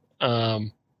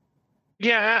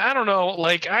 Yeah, I don't know.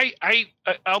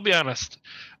 I'll be honest.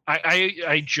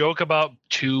 I joke about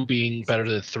 2 being better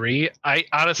than 3. I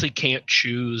honestly can't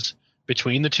choose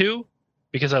between the 2,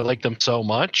 because I like them so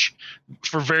much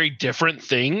for very different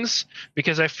things.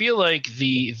 Because I feel like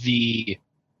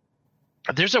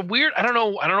there's a weird, I don't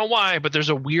know why, but there's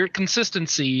a weird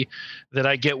consistency that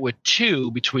I get with 2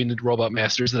 between the Robot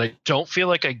Masters that I don't feel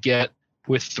like I get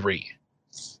with 3.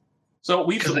 So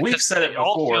we've said it before.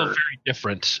 All feel very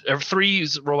different.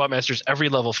 3's Robot Masters, every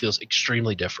level feels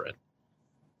extremely different.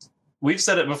 We've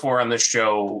said it before on this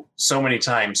show so many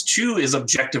times. 2 is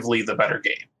objectively the better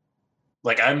game.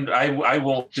 I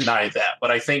won't deny that,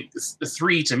 but I think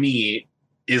 3 to me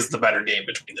is the better game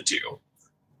between the 2.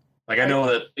 I know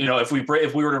that, if we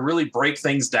were to really break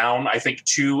things down, I think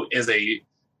 2 is a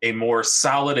more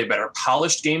solid, a better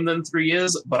polished game than 3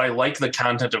 is, but I like the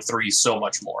content of 3 so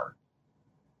much more.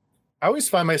 I always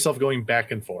find myself going back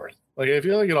and forth. I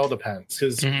feel like it all depends,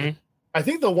 because I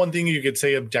think the one thing you could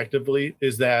say objectively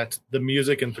is that the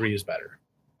music in 3 is better.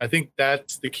 I think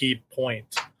that's the key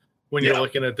point when you're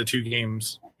looking at the 2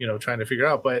 games, trying to figure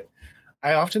out. But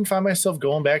I often find myself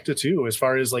going back to 2 as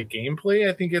far as like gameplay.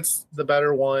 I think it's the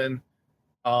better one.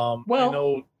 I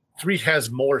know 3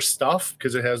 has more stuff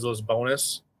because it has those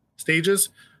bonus stages,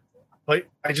 but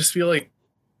I just feel like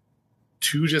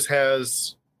 2 just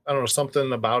has, I don't know,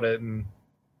 something about it, and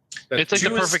it's like the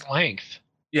perfect length.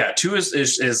 Yeah, 2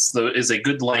 is a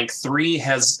good length. 3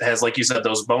 has like you said,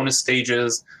 those bonus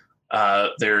stages.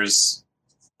 There's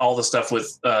all the stuff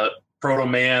with Proto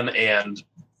Man and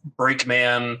Break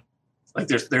Man. Like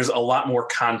there's a lot more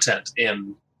content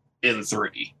in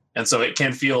 3, and so it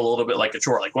can feel a little bit like a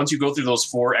chore. Like once you go through those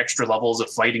 4 extra levels of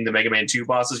fighting the Mega Man 2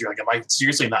 bosses, you're like, am I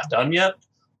seriously not done yet?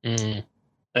 Mm.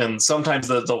 And sometimes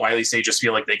the Wily stages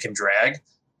feel like they can drag,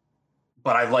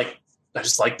 but I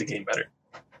just like the game better.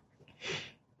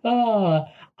 We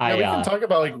can talk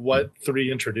about like what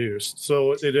 3 introduced.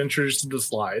 So it introduced the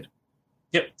slide.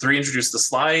 Yep, 3 introduced the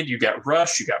slide. You got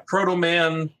Rush. You got Proto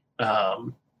Man.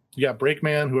 You got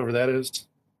Breakman, whoever that is.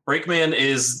 Breakman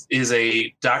is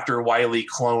a Dr. Wily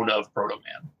clone of Proto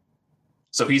Man.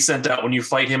 So he sent out, when you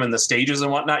fight him in the stages and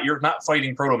whatnot, you're not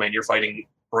fighting Proto Man, you're fighting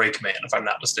Breakman, if I'm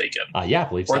not mistaken. Yeah, I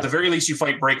believe so. Or at the very least, you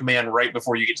fight Breakman right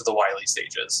before you get to the Wily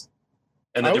stages.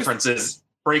 And the difference is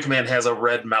Breakman has a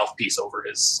red mouthpiece over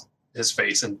his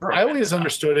face. And I always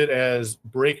understood it as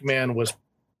Breakman was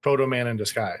Proto Man in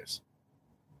disguise.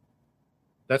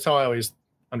 That's how I always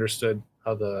understood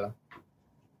how the...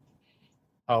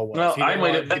 Well, that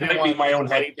might be my own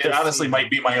head. It honestly might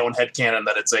be my own headcanon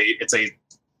that it's an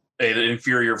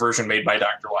inferior version made by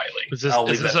Dr. Wily. I'll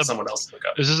leave that to someone else to look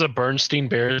up. Is this a Bernstein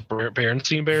Bears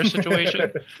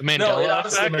situation? The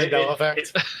Mandela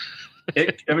effect?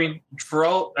 I mean, for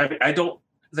all, I don't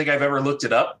think I've ever looked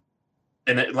it up.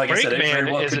 And I said, it very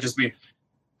well could just be...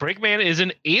 Breakman is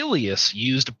an alias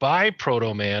used by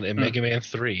Proto Man in Mega Man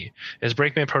 3. As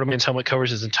Breakman, Proto Man's helmet covers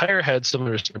his entire head,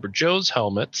 similar to Super Joe's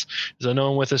helmets. Is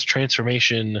unknown with this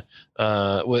transformation,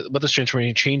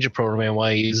 change of Proto Man,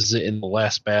 why he uses it in the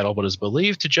last battle, but is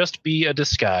believed to just be a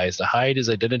disguise to hide his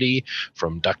identity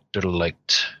from Dr.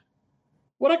 Light.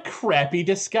 What a crappy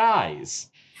disguise!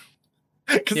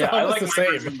 Yeah, I like my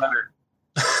version better.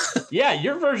 Yeah,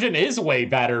 your version is way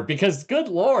better because, good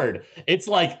lord, it's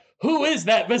like, who is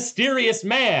that mysterious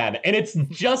man? And it's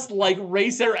just like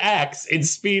Racer X in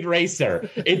Speed Racer.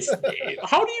 It's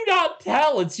how do you not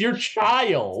tell? It's your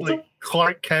child. Like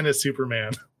Clark Kent is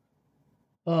Superman.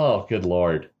 Oh, good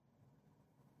lord.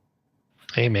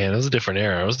 Hey, man, it was a different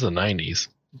era. It was the 90s.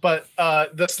 But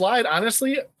the slide,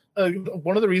 honestly,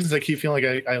 one of the reasons I keep feeling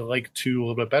like I like 2 a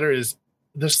little bit better is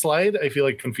the slide, I feel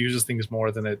like, confuses things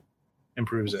more than it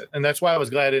improves it. And that's why I was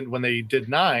glad when they did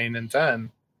 9 and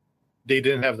 10, they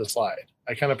didn't have the slide.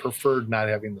 I kind of preferred not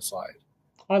having the slide.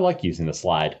 I like using the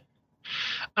slide.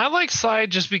 I like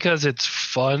slide just because it's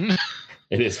fun.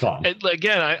 It is fun.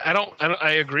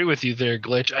 I agree with you there,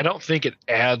 Glitch. I don't think it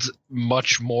adds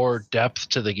much more depth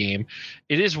to the game.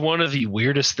 It is one of the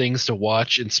weirdest things to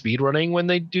watch in speedrunning when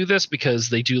they do this, because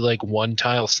they do like 1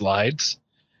 tile slides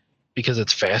because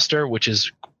it's faster, which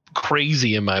is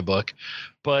crazy in my book.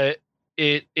 But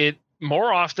it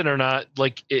more often or not,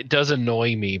 like, it does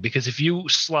annoy me, because if you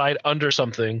slide under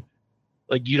something,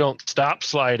 like, you don't stop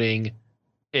sliding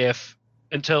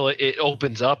until it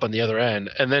opens up on the other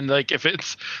end. And then, like, if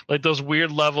it's like those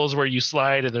weird levels where you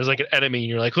slide and there's like an enemy and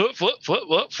you're like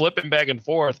flipping back and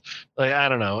forth, like, I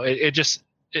don't know, it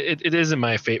isn't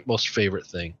my most favorite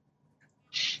thing.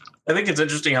 I think it's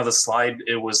interesting how the slide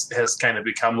has kind of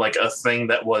become like a thing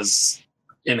that was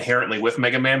inherently with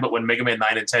Mega Man, but when Mega Man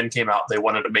 9 and 10 came out, they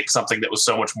wanted to make something that was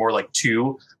so much more like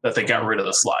 2 that they got rid of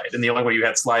the slide. And the only way you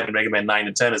had slide in Mega Man 9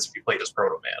 and 10 is if you played as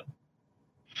Proto Man.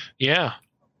 Yeah.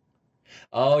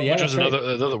 Oh, yeah. Which was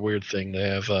another weird thing. They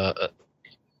have,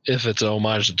 if it's an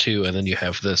homage to 2, and then you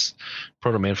have this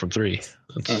Proto Man from 3.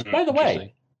 By the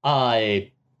way,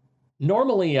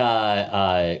 normally,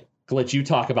 Glitch, you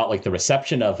talk about like the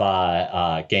reception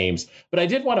of games, but I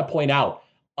did want to point out,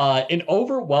 an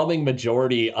overwhelming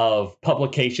majority of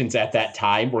publications at that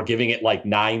time were giving it like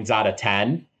 9s out of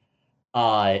 10.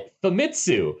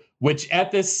 Famitsu, which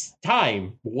at this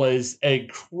time was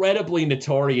incredibly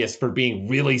notorious for being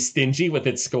really stingy with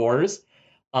its scores.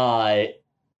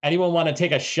 Anyone want to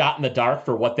take a shot in the dark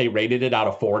for what they rated it out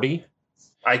of 40?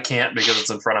 I can't because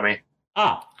it's in front of me.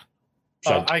 I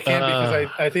can't because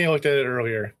I think I looked at it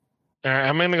earlier. All right,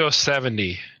 I'm going to go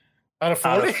 70. Out of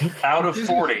 40? Out of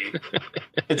 40.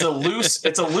 It's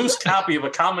a loose copy of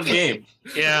a common game.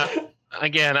 Yeah.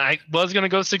 Again, I was gonna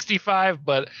go 65,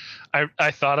 but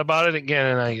I thought about it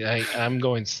again, and I'm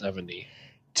going 70.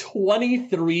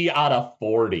 23 out of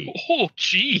 40. Oh,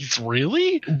 jeez,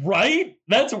 really? Right?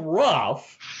 That's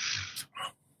rough.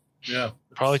 Yeah.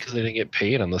 Probably because they didn't get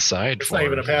paid on the side. It's not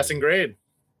even a passing grade.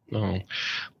 No.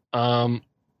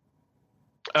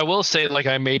 I will say, like,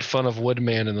 I made fun of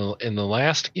Woodman in the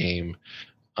last game.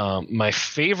 My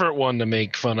favorite one to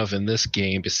make fun of in this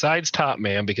game, besides Top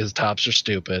Man, because tops are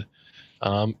stupid,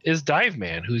 is Dive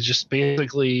Man, who's just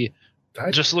basically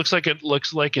just looks like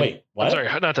Wait, what? I'm sorry,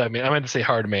 not Dive Man. I meant to say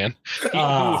Hard Man.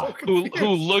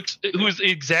 Who's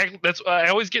exactly that's I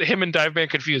always get him and Dive Man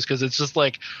confused because it's just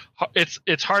like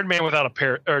it's Hard Man without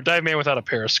or Dive Man without a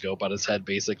periscope on his head,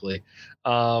 basically.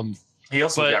 He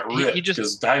also got ripped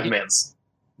because Dive Man's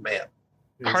man.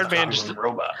 Hard Man just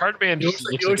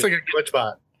looks like a glitch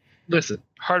bot. Listen,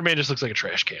 Hard Man just looks like a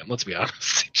trash can. Let's be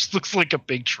honest. He just looks like a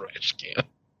big trash can.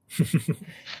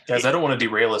 Guys, I don't want to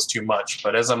derail us too much,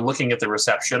 but as I'm looking at the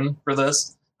reception for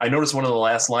this, I noticed one of the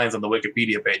last lines on the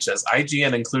Wikipedia page says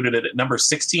IGN included it at number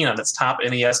 16 on its top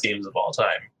NES games of all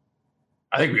time.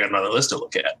 I think we got another list to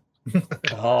look at.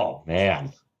 Oh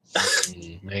man.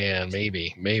 Man,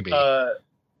 maybe.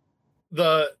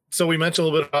 So we mentioned a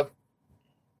little bit about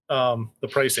the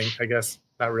pricing, I guess.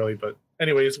 Not really, but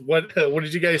anyways, what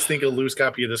did you guys think a loose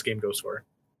copy of this game goes for?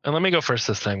 And let me go first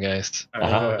this time, guys.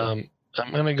 I'm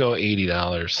gonna go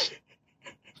 $80.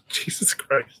 Jesus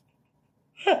Christ.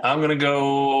 I'm gonna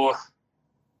go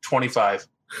 25.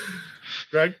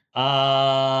 Greg?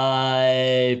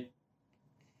 $20.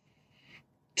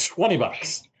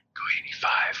 Go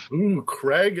 85. Ooh,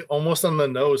 Craig, almost on the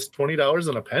nose. $20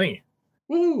 and a penny.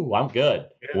 Ooh, I'm good.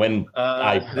 When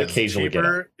I occasionally get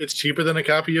it. It's cheaper than a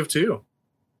copy of 2,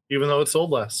 even though it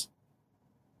sold less.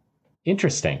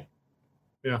 Interesting.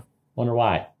 Yeah. Wonder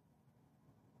why.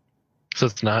 So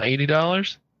it's not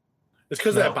 $80? It's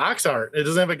because of that box art. It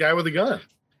doesn't have a guy with a gun.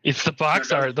 It's the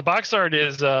box art. The box art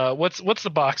is what's the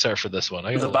box art for this one?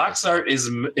 The box art is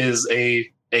a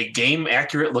game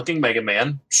accurate looking Mega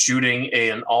Man shooting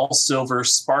an all silver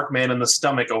Sparkman in the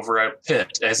stomach over a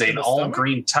pit as an all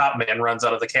green Top Man runs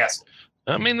out of the castle.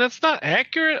 I mean, that's not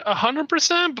accurate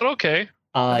 100%, but okay.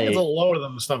 It's a little lower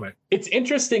than the stomach. It's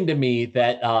interesting to me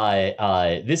that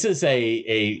this is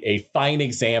a fine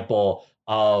example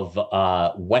of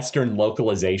Western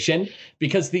localization,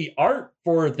 because the art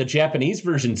for the Japanese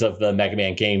versions of the Mega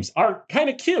Man games are kind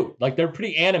of cute. Like, they're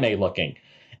pretty anime looking.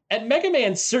 And Mega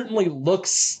Man certainly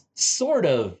looks sort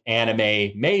of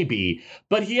anime, maybe,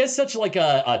 but he has such like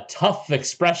a tough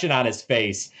expression on his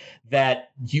face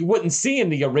that you wouldn't see in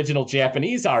the original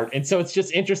Japanese art. And so it's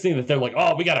just interesting that they're like,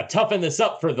 oh, we got to toughen this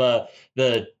up for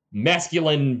the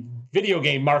masculine video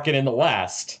game market in the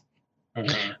West. I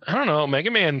don't know. Mega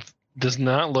Man does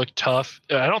not look tough.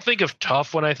 I don't think of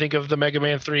tough when I think of the Mega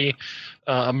Man 3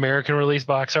 American release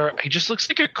box art. He just looks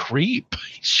like a creep.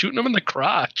 He's shooting him in the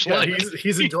crotch. Yeah, like,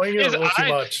 he's enjoying it a little too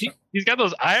much. He's got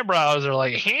those eyebrows that are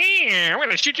like, hey, I'm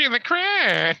going to shoot you in the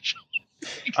crotch.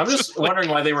 I'm just wondering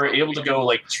why they were able to go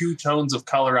like 2 tones of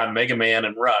color on Mega Man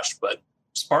and Rush, but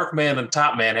Sparkman and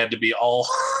Top Man had to be all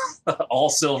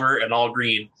silver and all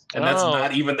green. And that's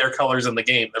not even their colors in the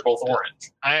game. They're both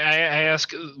orange. I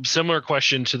ask a similar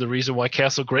question to the reason why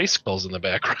Castle Grayskull's in the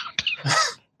background.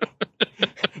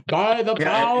 By the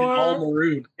power. All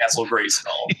maroon Castle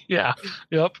Grayskull. Yeah.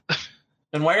 Yep.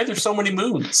 And why are there so many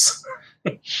moons?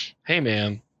 Hey,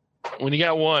 man. When you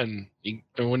got one, you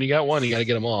got to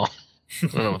get them all. I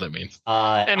don't know what that means.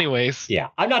 Anyways. Yeah.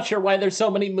 I'm not sure why there's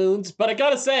so many moons, but I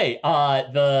got to say,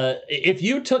 if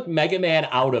you took Mega Man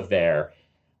out of there,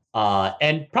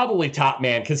 and probably Top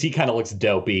Man, because he kind of looks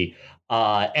dopey,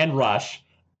 and Rush,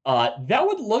 that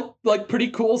would look like pretty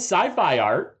cool sci-fi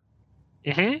art.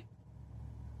 Mm-hmm.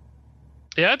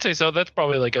 Yeah, I'd say so. That's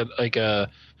probably like a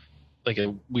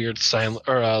weird silent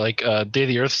or Day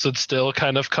the Earth Stood Still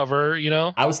kind of cover, you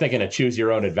know? I was thinking a choose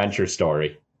your own adventure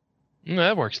story.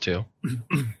 That works too.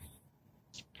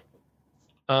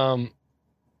 So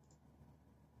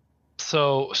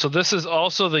this is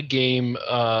also the game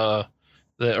that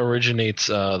originates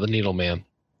the Needle Man.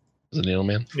 Is it Needle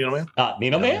Man? Needle Man?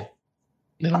 Needle Man?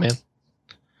 Needle Man.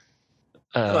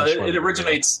 It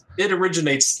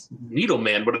originates Needle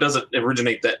Man, but it doesn't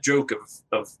originate that joke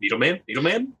of Needle Man. Needle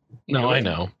Man? No, I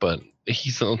know, but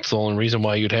that's the only reason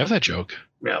why you'd have that joke.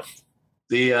 Yeah.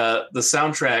 The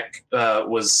soundtrack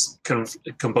was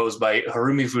composed by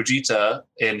Harumi Fujita,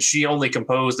 and she only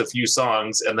composed a few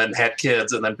songs and then had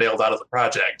kids and then bailed out of the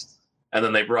project. And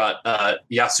then they brought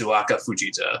Yasuaka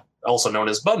Fujita, also known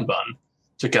as Bun Bun,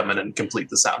 to come in and complete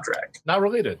the soundtrack. Not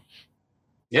related.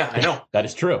 Yeah, I know. That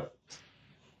is true.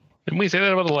 Didn't we say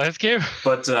that about the last game?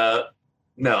 But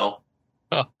no.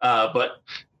 Oh. But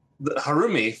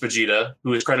Harumi Fujita,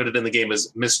 who is credited in the game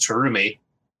as Miss Terumi,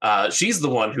 she's the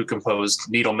one who composed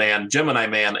Needleman, Gemini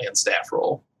Man, and Staff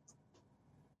Roll.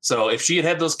 So if she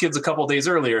had those kids a couple days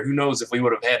earlier, who knows if we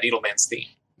would have had Needleman's theme.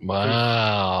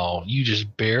 Wow, you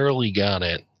just barely got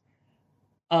it.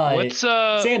 What's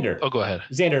Xander? Oh, go ahead.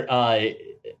 Xander,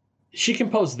 she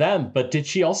composed them, but did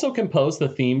she also compose the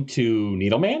theme to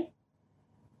Needleman?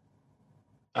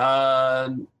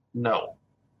 No.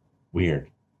 Weird.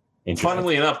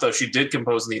 Funnily enough, though, she did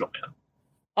compose Needleman.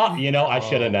 Oh, I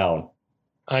should have known.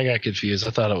 I got confused.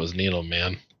 I thought it was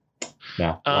Needleman.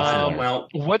 No. Well,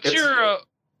 what's your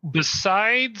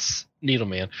besides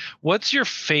Needleman? What's your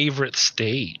favorite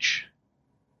stage?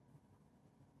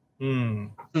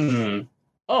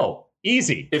 Oh,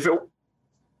 easy. If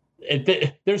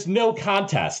there's no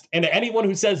contest, and anyone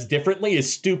who says differently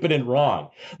is stupid and wrong.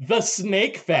 The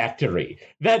Snake Factory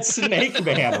that Snake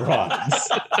Man runs.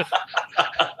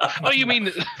 Oh, you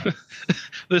mean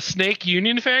the Snake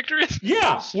Union Factory?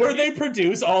 Yeah, where they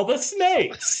produce all the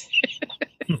snakes.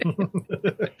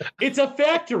 It's a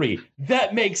factory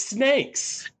that makes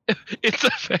snakes. It's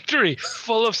a factory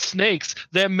full of snakes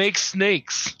that makes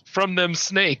snakes from them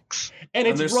snakes. And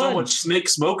it's there's run. so much snake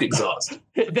smoke exhaust.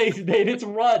 It's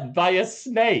run by a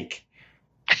snake.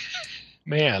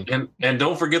 Man. And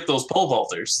don't forget those pole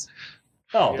vaulters.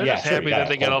 Oh, They're yeah. just happy that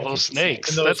they get all those snakes.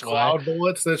 And those That's cloud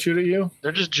bullets that shoot at you.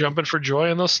 They're just jumping for joy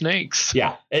on those snakes.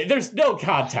 Yeah, there's no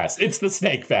contest. It's the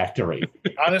Snake Factory.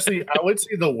 Honestly, I would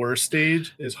say the worst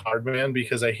stage is Hardman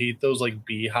because I hate those like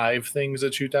beehive things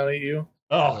that shoot down at you.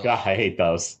 Oh, God, I hate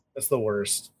those. That's the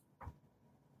worst.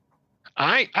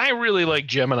 I really like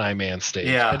Gemini Man stage.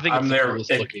 Yeah, I think I'm it's there. the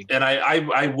coolest looking. And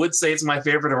I would say it's my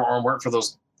favorite if it weren't for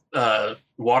those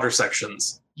water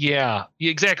sections. Yeah,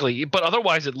 exactly. But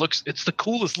otherwise, it's the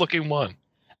coolest looking one.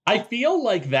 I feel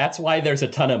like that's why there's a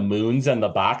ton of moons in the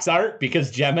box art, because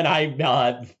Gemini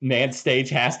Man stage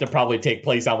has to probably take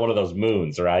place on one of those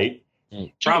moons, right?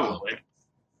 Probably.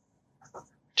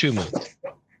 2 moons.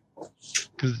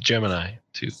 Because Gemini,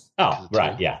 2. Oh,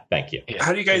 right. Yeah. Thank you. Yeah.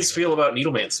 How do you guys feel about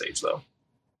Needleman stage, though?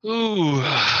 Ooh.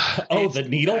 Oh, the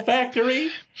Needle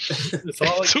Factory? It's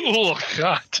all like, Oh,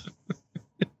 God.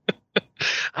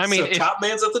 I mean, so Top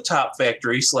Man's at the Top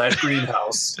Factory /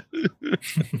 greenhouse.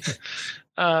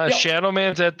 Shadow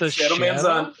Man's at the Shadow Man's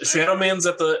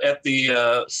at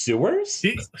the sewers?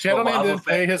 Shadow Man lava didn't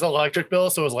pay his electric bill,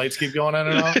 so his lights keep going on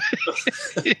and off.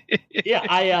 Yeah,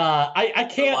 I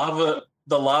can't.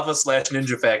 the lava /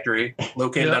 ninja factory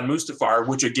located on Mustafar,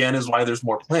 which again is why there's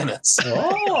more planets.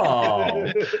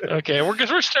 Oh. Okay,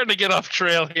 we're starting to get off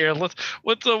trail here.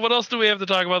 What else do we have to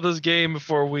talk about this game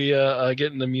before we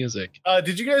get into music?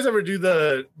 Did you guys ever do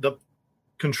the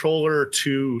controller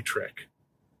 2 trick?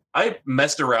 I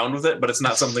messed around with it, but it's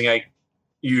not something I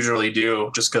usually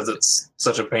do just because it's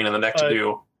such a pain in the neck to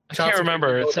do. I can't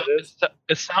remember.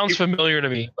 It sounds familiar to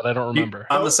me, but I don't remember.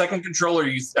 On the second controller,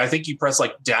 I think you press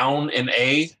like down and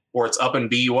A, or it's up and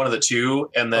B, one of the two,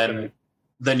 and then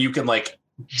you can like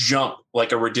jump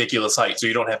like a ridiculous height, so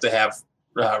you don't have to have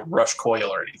rush coil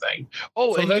or anything.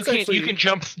 Oh, So and you can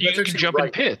jump right.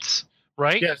 in pits,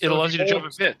 right? Yeah, so it allows you to jump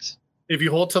in pits. If you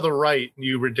hold to the right,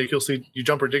 you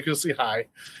jump ridiculously high,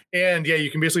 and yeah, you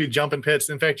can basically jump in pits.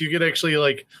 In fact, you could actually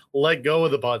like let go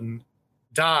of the button,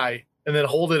 die, and then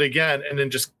hold it again, and then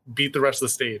just beat the rest of the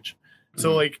stage.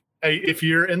 So like, if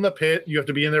you're in the pit, you have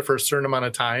to be in there for a certain amount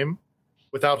of time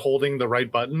without holding the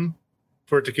right button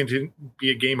for it to continue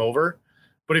be a game over.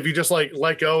 But if you just like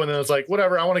let go and then it's like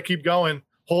whatever, I want to keep going,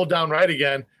 hold down right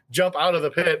again, jump out of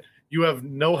the pit, you have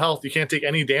no health, you can't take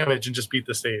any damage, and just beat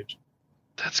the stage.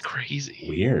 That's crazy.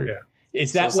 Weird. Yeah.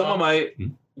 Is that some of my?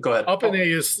 Go ahead. Up and A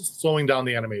is slowing down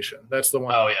the animation. That's the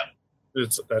one. Oh yeah.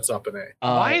 That's up and A.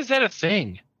 Why is that a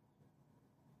thing?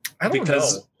 I don't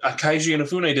Because know. Kaiji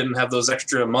Inafune didn't have those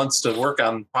extra months to work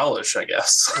on polish, I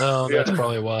guess. Oh, that's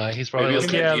probably why. He's probably Maybe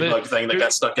it's like, the debug thing that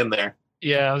got stuck in there.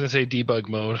 Yeah, I was gonna say debug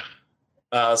mode.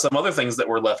 Some other things that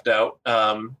were left out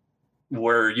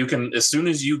where you can, as soon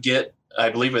as you get, I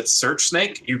believe it's Search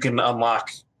Snake, you can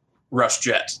unlock Rush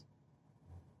Jet.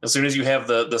 As soon as you have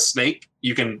the snake,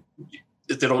 you can.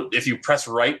 If you press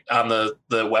right on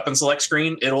the weapon select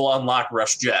screen, it'll unlock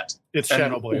Rush Jet. It's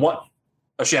Shadow Blade.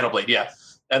 A Shadow Blade, yeah.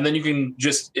 And then you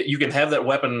can have that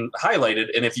weapon highlighted,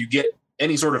 and if you get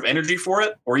any sort of energy for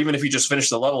it, or even if you just finish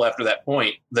the level after that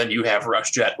point, then you have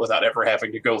Rush Jet without ever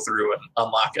having to go through and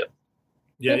unlock it.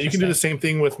 Yeah, you can do the same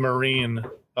thing with Marine,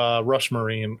 Rush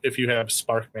Marine, if you have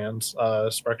Sparkman's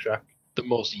Spark Shock. The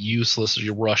most useless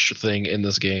rush thing in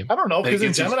this game. I don't know, because in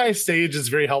gives you- Gemini stage it's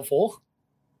very helpful.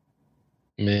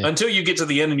 Meh. Until you get to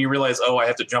the end and you realize, oh, I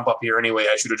have to jump up here anyway.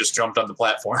 I should have just jumped on the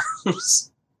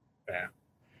platforms. Yeah.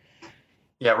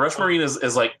 Yeah, Rush Marine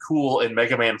is like cool in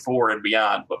Mega Man 4 and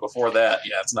beyond, but before that,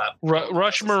 yeah, it's not.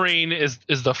 Rush Marine is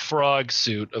the frog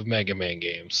suit of Mega Man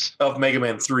games. Of Mega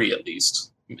Man 3, at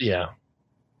least. Yeah.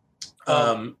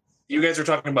 You guys are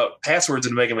talking about passwords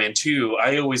in Mega Man 2.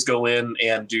 I always go in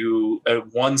and do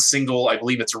one single, I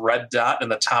believe it's red dot in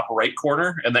the top right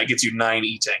corner, and that gets you 9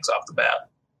 E-tanks off the bat.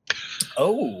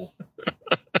 Oh,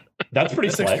 That's pretty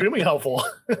that's slick. extremely helpful.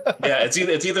 Yeah, it's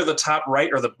either the top right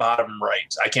or the bottom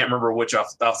right. I can't remember which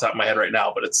off the top of my head right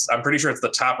now, but I'm pretty sure it's the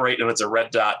top right, and it's a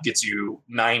red dot, gets you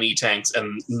 9 E-tanks,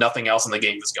 and nothing else in the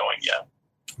game is going yet.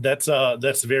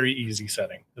 That's very easy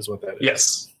setting, is what that is.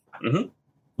 Yes. Mm-hmm.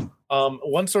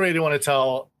 One story I do want to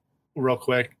tell real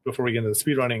quick before we get into the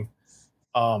speedrunning.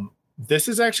 This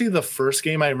is actually the first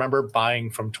game I remember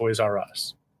buying from Toys R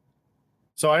Us.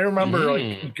 So I remember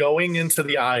like going into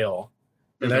the aisle,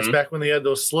 and that's back when they had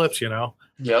those slips, you know.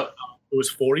 Yep. It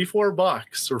was $44 or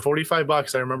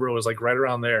 $45. I remember it was like right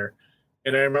around there.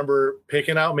 And I remember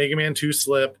picking out Mega Man 2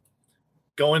 slip,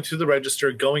 going to the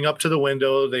register, going up to the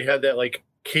window. They had that like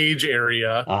cage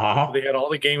area. They had all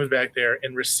the games back there,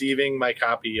 and receiving my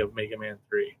copy of Mega Man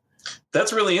 3.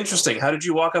 That's really interesting. How did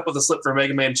you walk up with a slip for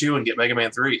Mega Man 2 and get Mega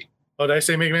Man 3? Oh, did I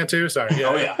say Mega Man 2? Sorry. Yeah.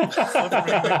 Oh, yeah.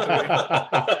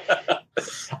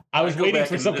 I was waiting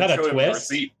for some kind of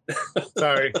twist.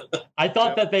 Sorry. I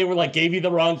thought that they were like gave you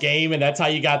the wrong game, and that's how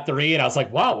you got 3. And I was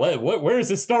like, wow, where is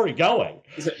this story going?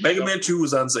 Mega Man 2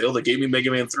 was on sale. They gave me Mega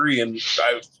Man 3, and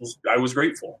I was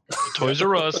grateful. Toys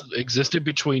R Us existed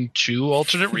between two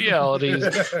alternate realities.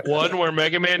 One where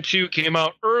Mega Man 2 came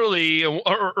out early,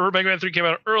 or Mega Man 3 came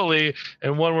out early,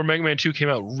 and one where Mega Man 2 came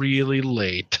out really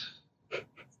late.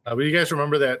 But you guys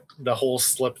remember the whole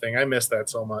slip thing? I missed that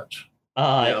so much.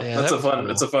 That's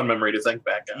a fun memory to think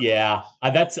back on. Yeah,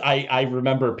 I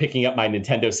remember picking up my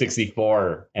Nintendo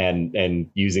 64 and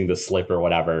using the slip or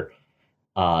whatever.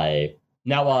 The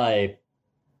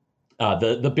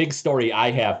big story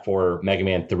I have for Mega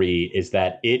Man 3 is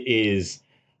that it is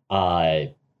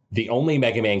the only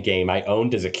Mega Man game I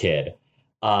owned as a kid.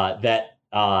 I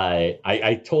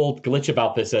told Glitch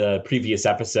about this in a previous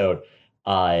episode.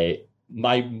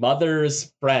 My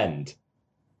mother's friend,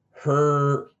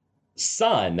 her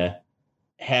son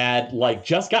had like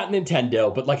just got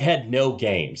Nintendo, but like had no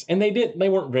games, and they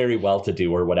weren't very well to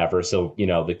do or whatever. So, you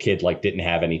know, the kid like didn't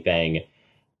have anything.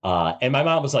 And my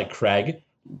mom was like, Craig,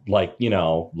 like, you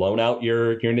know, loan out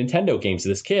your Nintendo games to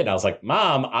this kid. And I was like,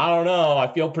 Mom, I don't know. I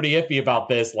feel pretty iffy about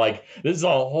this. Like, this is a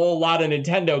whole lot of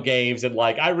Nintendo games, and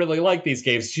like, I really like these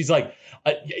games. She's like,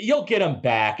 you'll get them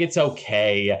back. It's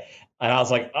okay. And I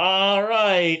was like, all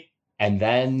right. And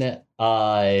then,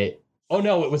 oh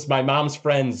no, it was my mom's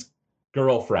friend's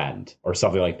girlfriend or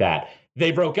something like that.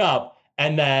 They broke up,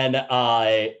 and then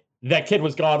that kid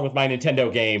was gone with my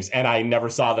Nintendo games, and I never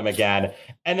saw them again.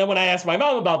 And then when I asked my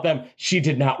mom about them, she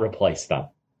did not replace them.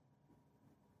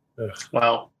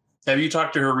 Well, have you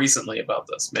talked to her recently about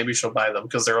this? Maybe she'll buy them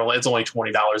because it's only $20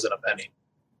 and a penny.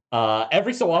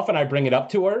 Every so often I bring it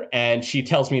up to her, and she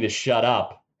tells me to shut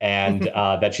up and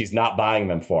that she's not buying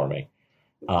them for me.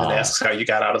 And asks how you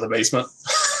got out of the basement.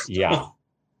 Yeah.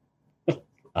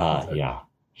 Yeah,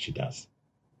 she does.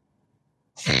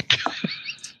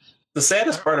 The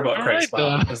saddest part about Craig's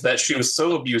mom is that she was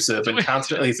so abusive and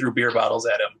constantly threw beer bottles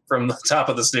at him from the top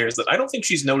of the stairs that I don't think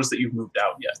she's noticed that you've moved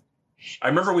out yet. I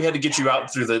remember we had to get you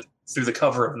out through the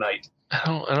cover of night. I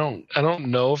don't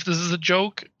know if this is a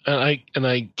joke, and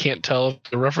I can't tell if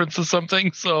the reference to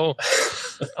something. So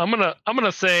I'm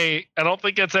gonna say I don't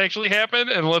think that's actually happened,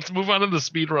 and let's move on to the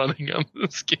speed running on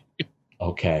this game.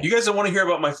 Okay. You guys don't want to hear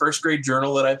about my first grade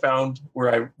journal that I found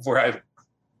where I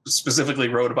specifically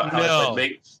wrote about how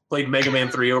I played Mega Man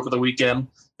 3 over the weekend,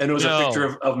 and it was a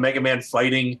picture of Mega Man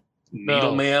fighting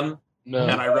Needle Man, and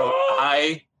I wrote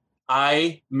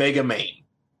I Mega Man.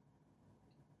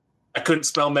 I couldn't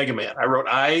spell Mega Man. I wrote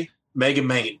I Mega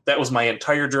Man. That was my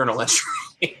entire journal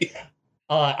entry.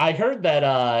 I heard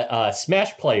that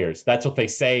Smash players, that's what they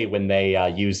say when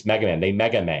they use Mega Man. They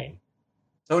Mega Man.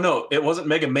 Oh, no, it wasn't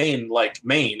Mega Man like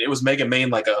Maine. It was Mega Man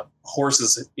like a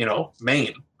horse's,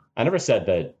 mane. I never said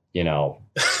that,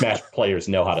 Smash players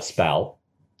know how to spell.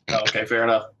 Oh, okay, fair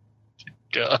enough.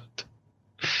 God.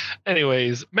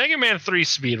 Anyways, Mega Man 3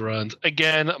 speedruns.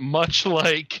 Again, much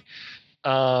like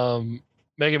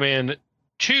Mega Man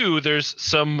 2, there's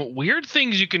some weird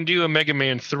things you can do in Mega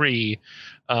Man 3.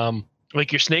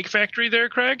 Like your Snake Factory there,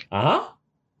 Craig? Uh-huh.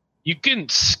 You can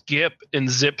skip and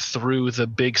zip through the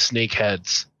big snake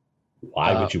heads.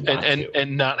 Why would you want to?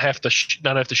 And not have to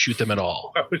shoot them at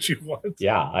all? Why would you want to?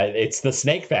 Yeah, it's the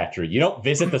Snake Factory. You don't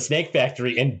visit the Snake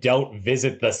Factory and don't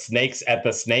visit the snakes at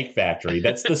the Snake Factory.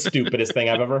 That's the stupidest thing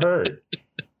I've ever heard.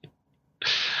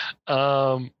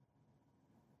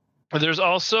 There's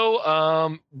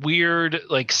also weird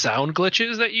like sound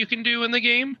glitches that you can do in the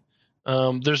game.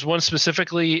 There's one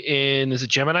specifically in is it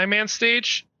Gemini Man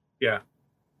stage? Yeah.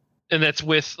 And that's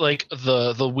with like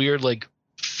the weird like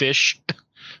fish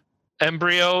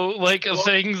embryo like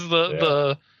things.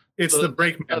 It's the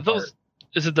Breakman part.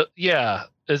 Is it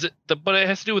but it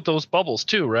has to do with those bubbles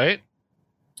too, right?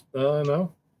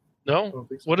 No. No?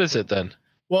 What is it then?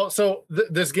 Well, so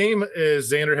this game, as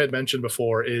Xander had mentioned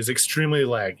before, is extremely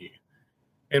laggy.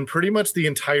 And pretty much the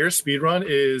entire speedrun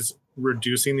is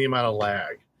reducing the amount of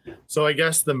lag. So I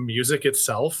guess the music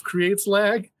itself creates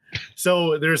lag.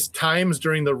 So there's times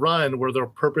during the run where they'll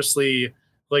purposely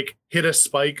like hit a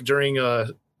spike during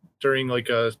like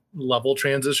a level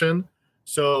transition.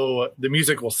 So the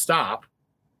music will stop.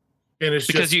 And it's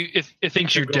because just, it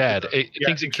thinks you're dead. It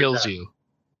thinks it kills you.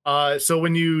 So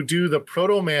when you do the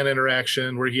Proto Man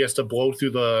interaction where he has to blow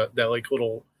through that like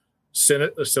little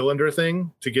cylinder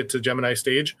thing to get to Gemini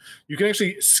stage, you can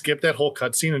actually skip that whole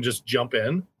cutscene and just jump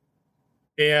in,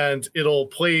 and it'll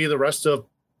play the rest of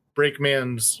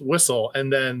Breakman's whistle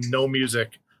and then no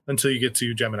music until you get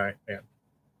to Gemini Man.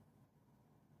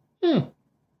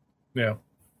 Yeah.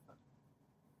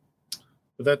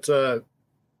 But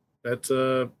that's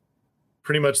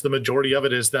pretty much the majority of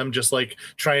it is them just like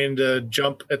trying to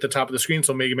jump at the top of the screen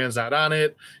so Mega Man's not on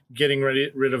it, getting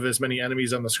rid of as many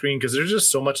enemies on the screen because there's just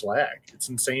so much lag. It's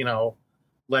insane how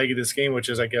laggy this game, which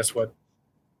is I guess what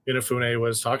Inafune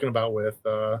was talking about with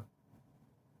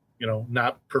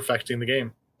not perfecting the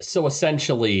game. So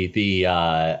essentially the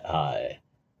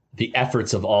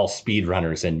efforts of all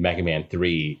speedrunners in Mega Man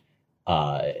 3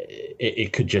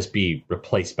 it could just be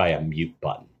replaced by a mute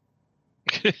button.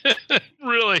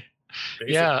 Really?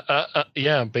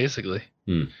 Basically. Basically.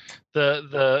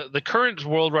 The current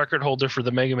world record holder for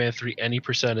the Mega Man 3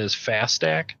 any% is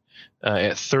Fastac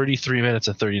at 33 minutes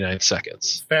and 39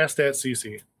 seconds. Fast at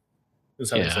CC.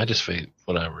 I just fade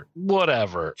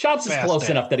whatever. Chops is close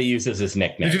enough that he uses his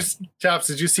nickname.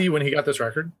 Did you see when he got this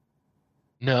record?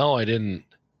 No, I didn't.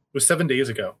 It was 7 days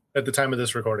ago at the time of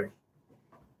this recording.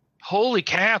 Holy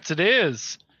cats, it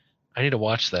is. I need to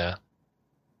watch that.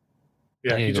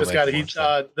 Yeah, he just got it.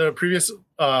 The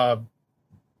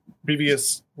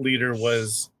previous leader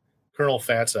was Colonel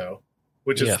Fatso,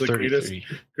 which is the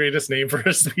greatest name for a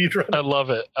speedrunner. I love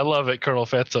it. Colonel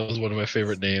Fatso is one of my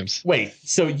favorite names. Wait,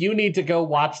 so you need to go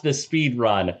watch the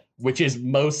speedrun, which is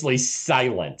mostly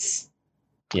silence.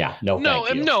 Yeah, no,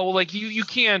 like you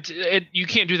can't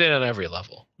do that on every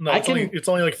level. No, it's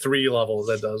only like 3 levels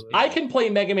that does it. I can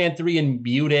play Mega Man 3 and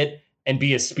mute it and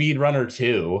be a speedrunner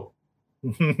too.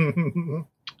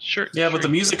 Sure. Yeah, but the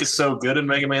music is so good in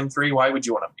Mega Man 3. Why would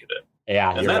you want to mute it?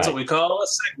 Yeah, and that's what we call a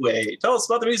segue. Tell us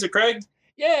about the music, Craig.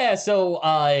 Yeah, so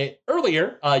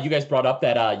earlier you guys brought up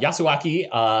that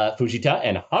Yasuaki Fujita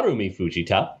and Harumi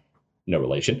Fujita, no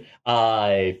relation,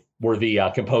 were the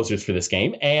composers for this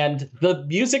game. And the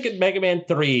music in Mega Man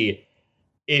 3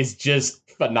 is just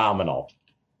phenomenal.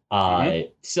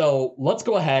 So let's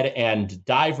go ahead and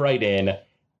dive right in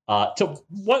to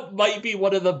what might be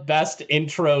one of the best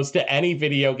intros to any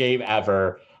video game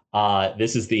ever.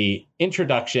 This is the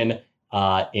introduction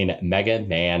in Mega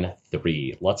Man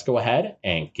 3. Let's go ahead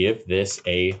and give this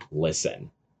a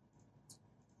listen.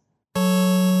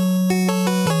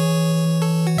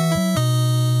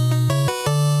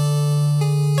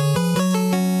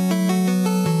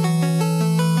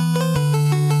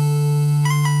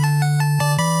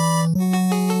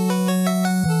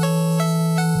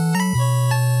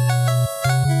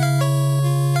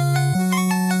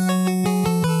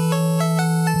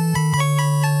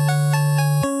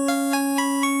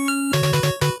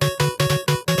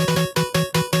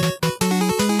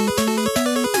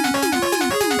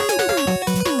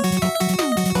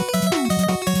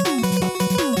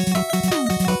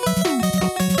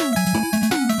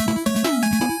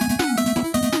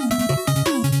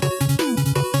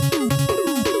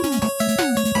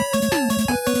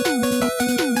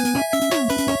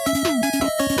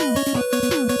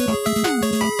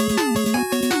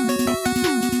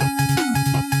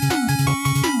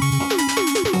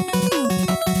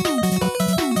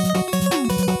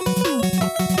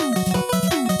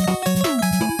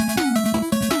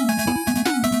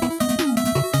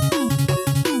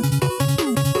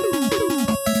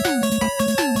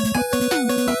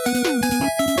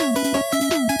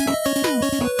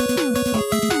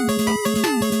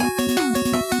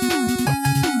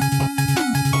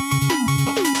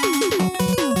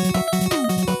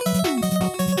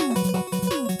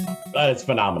 It's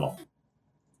phenomenal.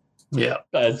 Yeah.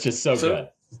 It's just so good.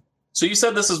 So you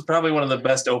said this is probably one of the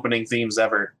best opening themes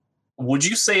ever. Would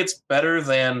you say it's better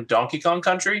than Donkey Kong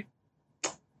Country?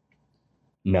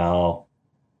 No.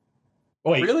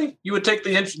 Wait. Really? You would take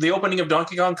the opening of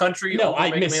Donkey Kong Country No, over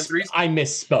Mega Man 3's? I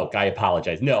misspoke. I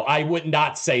apologize. No, I would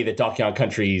not say that Donkey Kong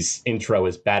Country's intro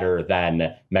is better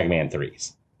than Mega Man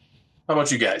 3's. How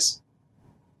about you guys?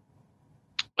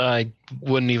 I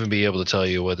wouldn't even be able to tell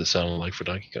you what it sounded like for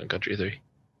Donkey Kong Country 3.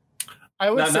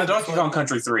 Not Donkey Kong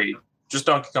Country 3, just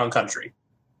Donkey Kong Country.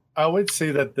 I would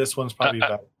say that this one's probably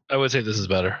better. I would say this is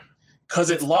better.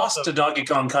 Because it lost to Donkey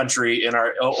Kong Country in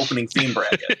our opening theme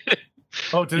bracket.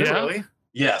 Oh, did it really?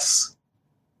 Yes.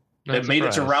 It made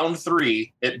it to round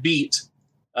 3. It beat.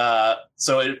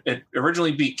 So it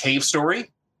originally beat Cave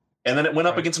Story, and then it went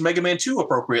up against Mega Man 2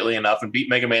 appropriately enough and beat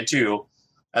Mega Man 2,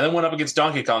 and then went up against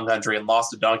Donkey Kong Country and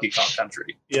lost to Donkey Kong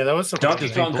Country. Yeah, that was Donkey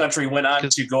Kong Country went on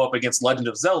to go up against Legend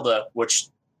of Zelda, which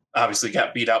obviously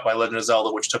got beat out by Legend of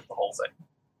Zelda, which took the whole thing.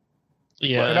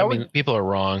 Yeah, I mean, people are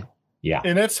wrong. Yeah.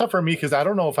 And that's tough for me because I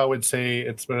don't know if I would say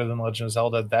it's better than Legend of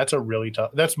Zelda. That's a really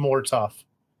tough. That's more tough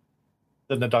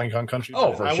than the Donkey Kong Country.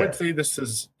 Oh, for sure. I would say this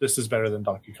is better than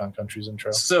Donkey Kong Country's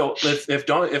intro. So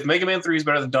if Mega Man 3 is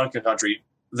better than Donkey Kong Country,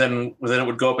 then it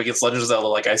would go up against Legend of Zelda,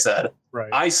 like I said. Right.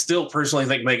 I still personally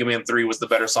think Mega Man 3 was the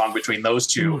better song between those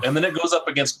two. And then it goes up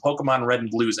against Pokemon Red and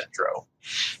Blue's intro.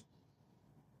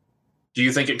 Do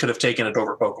you think it could have taken it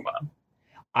over Pokemon?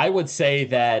 I would say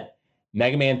that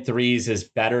Mega Man 3's is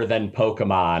better than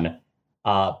Pokemon,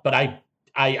 but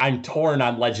I'm torn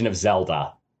on Legend of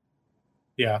Zelda.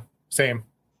 Yeah, same.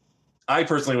 I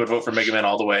personally would vote for Mega Man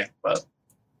all the way, but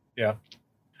yeah,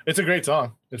 it's a great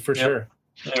song. It's for sure.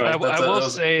 Anyway, I will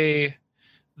say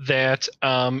that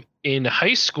in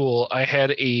high school, I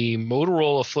had a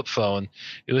Motorola flip phone.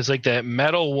 It was like that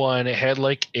metal one. It had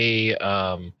like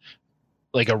a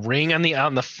ring on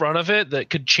the front of it that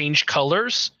could change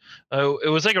colors.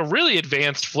 It was like a really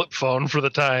advanced flip phone for the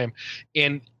time,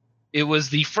 and it was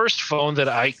the first phone that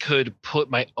I could put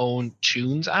my own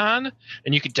tunes on,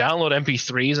 and you could download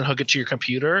MP3s and hook it to your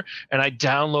computer. And I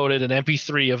downloaded an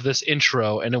MP3 of this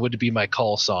intro, and it would be my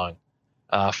call song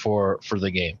for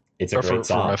the game. It's a great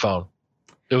song for my phone.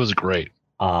 It was great.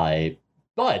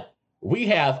 But we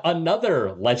have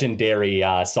another legendary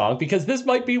song, because this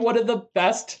might be one of the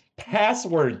best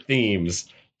password themes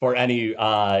for any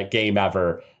game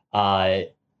ever.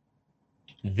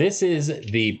 This is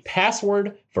the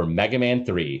password for Mega Man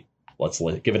 3. Let's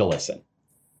give it a listen.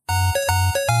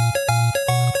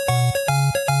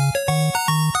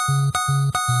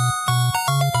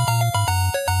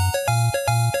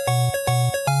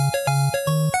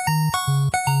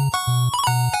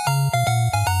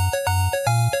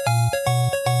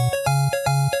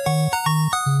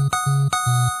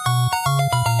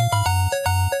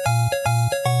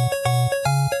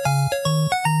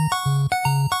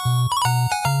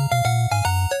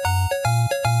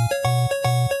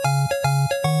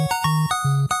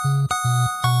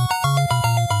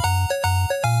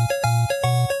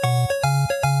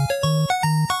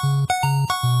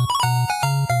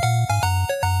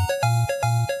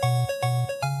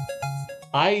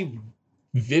 I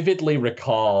vividly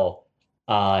recall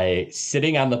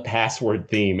sitting on the password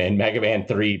theme in Mega Man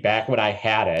 3 back when I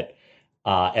had it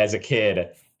as a kid,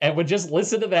 and would just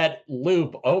listen to that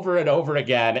loop over and over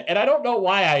again. And I don't know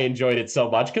why I enjoyed it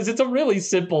so much, because it's a really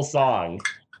simple song.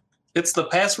 It's the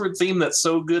password theme that's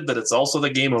so good that it's also the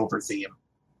game over theme.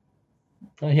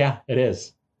 Yeah, it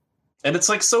is. And it's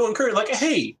like so encouraging. Like,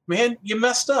 hey, man, you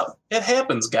messed up. It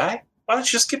happens, guy. Why don't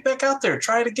you just get back out there and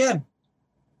try it again?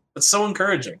 It's so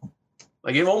encouraging.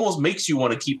 Like, it almost makes you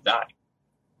want to keep dying.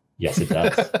 Yes, it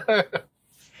does.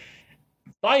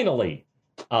 Finally,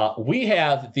 we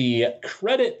have the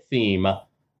credit theme,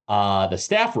 the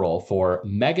staff roll for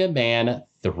Mega Man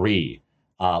 3.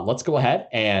 Let's go ahead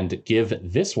and give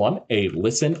this one a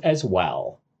listen as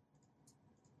well.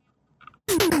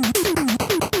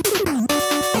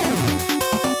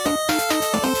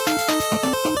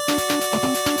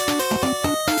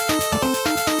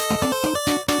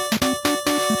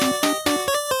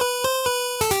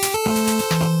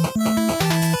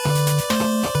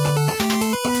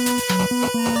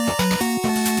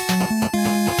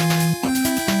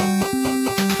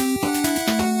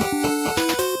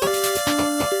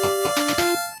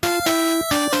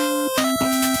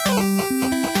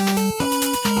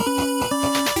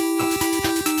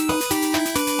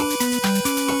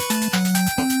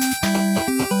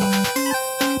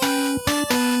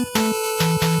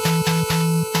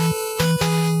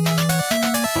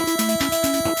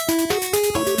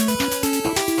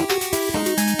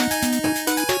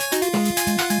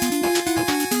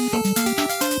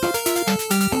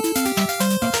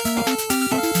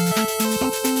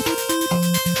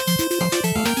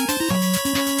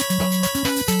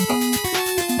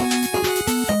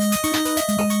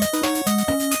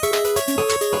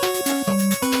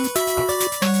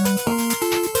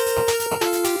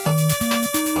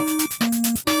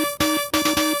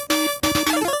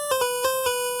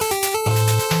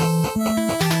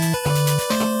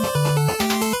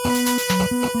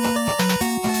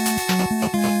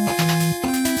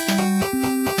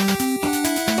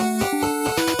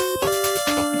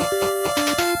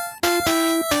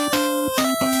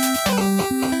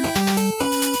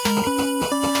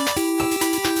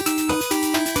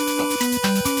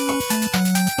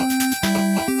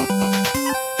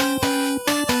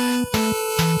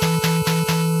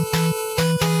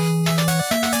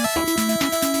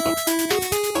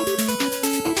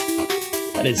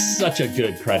 is such a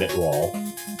good credit roll.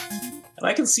 And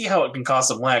I can see how it can cause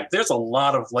some lag. There's a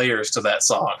lot of layers to that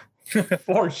song.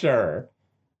 For sure.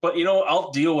 But,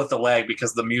 I'll deal with the lag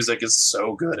because the music is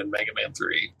so good in Mega Man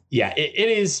 3. Yeah, it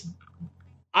is.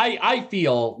 I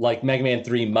feel like Mega Man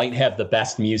 3 might have the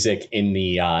best music in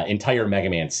the entire Mega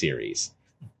Man series.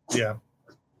 Yeah.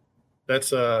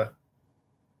 That's a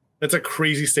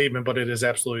crazy statement, but it is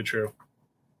absolutely true.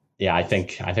 Yeah, I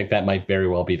think that might very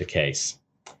well be the case.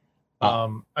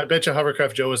 I bet you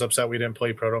Hovercraft Joe is upset we didn't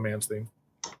play Proto Man's theme.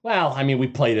 Well, I mean, we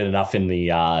played it enough in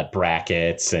the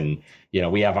brackets, and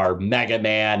we have our Mega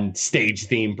Man stage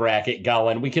theme bracket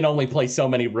going. We can only play so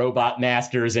many Robot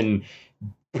Masters and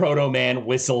Proto Man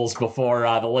whistles before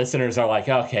the listeners are like,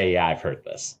 okay, yeah, I've heard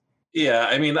this. Yeah,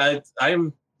 I mean,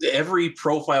 I'm every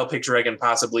profile picture I can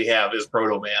possibly have is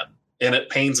Proto Man, and it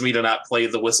pains me to not play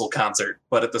the whistle concert.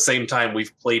 But at the same time,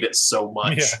 we've played it so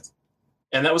much. Yeah.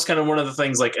 And that was kind of one of the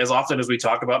things, like, as often as we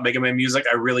talk about Mega Man music,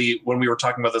 when we were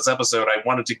talking about this episode, I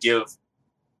wanted to give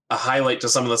a highlight to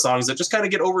some of the songs that just kind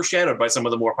of get overshadowed by some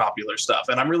of the more popular stuff.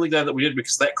 And I'm really glad that we did,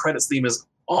 because that credits theme is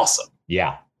awesome.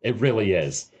 Yeah, it really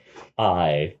is.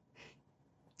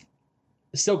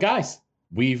 So, guys,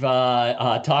 we've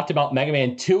talked about Mega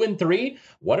Man 2 and 3.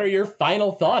 What are your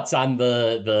final thoughts on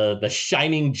the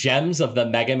shining gems of the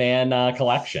Mega Man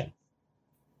collection?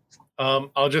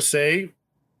 I'll just say,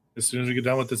 as soon as we get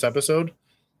done with this episode,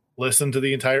 listen to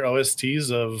the entire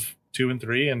OSTs of 2 and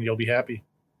 3, and you'll be happy.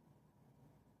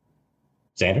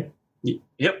 Xander?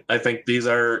 Yep, I think these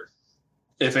are.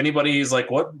 If anybody's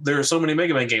like, "What? There are so many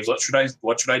Mega Man games. What should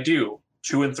I do?"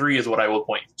 2 and 3 is what I will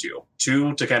point you to.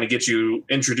 2 to kind of get you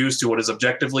introduced to what is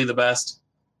objectively the best,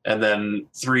 and then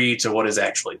 3 to what is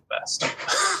actually the best.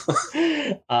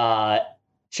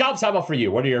 Chops, how about for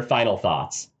you? What are your final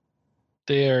thoughts?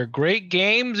 They're great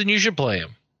games, and you should play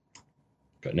them.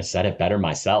 Couldn't have said it better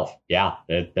myself. Yeah,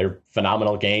 they're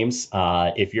phenomenal games.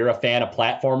 If you're a fan of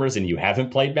platformers and you haven't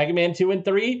played Mega Man 2 and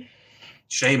 3,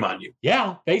 shame on you.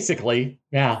 Yeah, basically.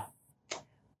 Yeah.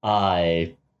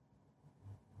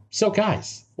 So,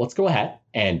 guys, let's go ahead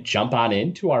and jump on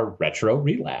into our Retro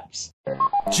Relapse.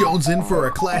 Jones in for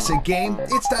a classic game?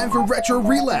 It's time for Retro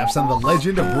Relapse on the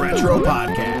Legend of Retro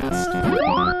podcast.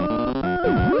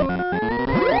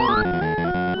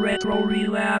 Retro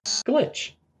Relapse.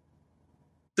 Glitch.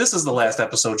 This is the last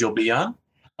episode you'll be on.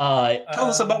 Tell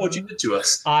us about what you did to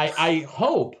us. I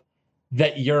hope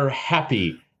that you're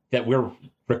happy that we're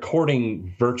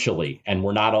recording virtually and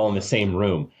we're not all in the same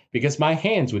room, because my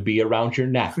hands would be around your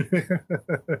neck.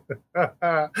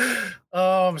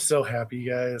 Oh, I'm so happy,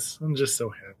 guys. I'm just so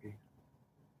happy.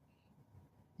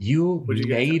 You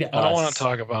made us. I don't want to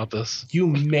talk about this. You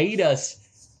made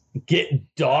us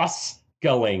get DOS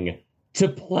going to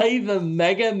play the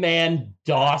Mega Man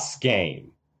DOS game.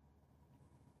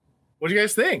 What do you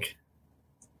guys think?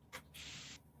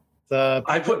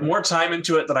 I put more time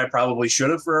into it than I probably should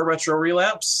have for a Retro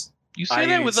Relapse. You say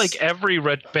that with like every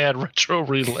bad Retro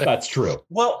Relapse. That's true.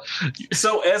 Well,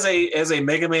 so as a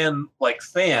Mega Man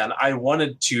fan, I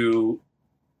wanted to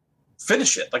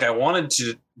finish it. Like I wanted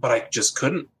to, but I just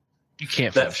couldn't. You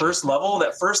can't. That first level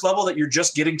that you're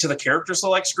just getting to the character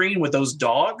select screen with those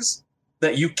dogs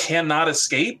that you cannot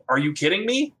escape. Are you kidding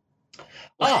me?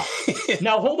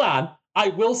 Now hold on. I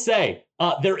will say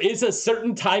there is a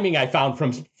certain timing I found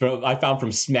from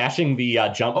smashing the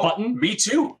jump button. Me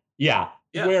too. Yeah,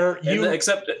 where you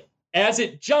accept it. As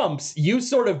it jumps, you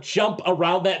sort of jump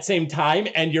around that same time,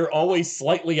 and you're always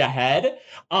slightly ahead.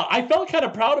 I felt kind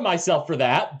of proud of myself for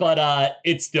that, but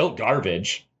it's still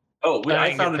garbage. Oh,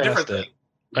 I found a different thing.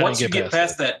 Once you get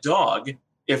past that dog,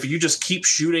 if you just keep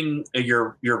shooting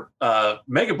your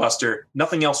Mega Buster,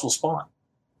 nothing else will spawn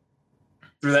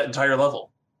through that entire level.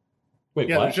 Wait,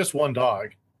 yeah, what? There's just one dog.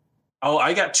 Oh,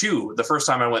 I got 2 the first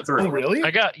time I went through. Oh, really?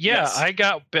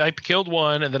 I killed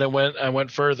one, and then I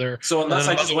went further. So unless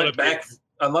I just went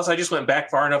back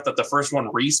far enough that the first one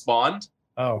respawned.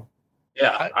 Oh.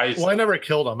 Yeah. I never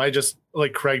killed him. I just,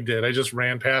 like Craig did, I just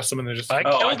ran past him and they just... I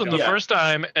killed him the first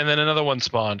time, and then another one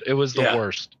spawned. It was the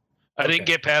worst. I didn't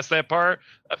get past that part.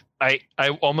 I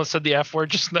almost said the F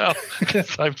word just now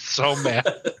because I'm so mad.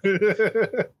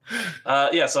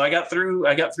 So I got through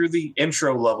the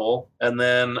intro level, and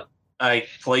then I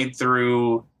played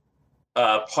through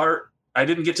part. I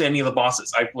didn't get to any of the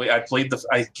bosses. I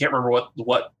can't remember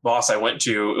what boss I went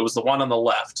to. It was the one on the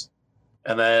left,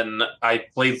 and then I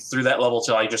played through that level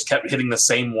till I just kept hitting the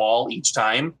same wall each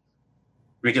time.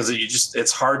 Because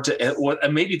it's hard to,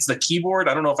 maybe it's the keyboard.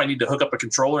 I don't know if I need to hook up a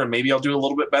controller and maybe I'll do a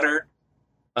little bit better.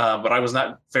 but I was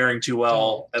not faring too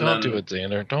well. Don't do it,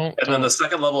 Xander. Don't. Then the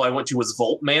second level I went to was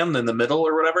Voltman in the middle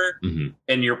or whatever,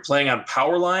 and you're playing on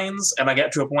power lines, and I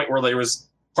got to a point where there was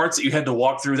parts that you had to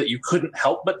walk through that you couldn't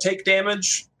help but take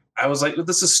damage. I was like,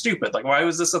 this is stupid. Like, why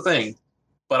was this a thing?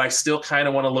 But I still kind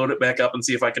of want to load it back up and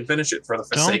see if I can finish it for the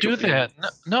sake of it. Don't do that.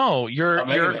 No, you're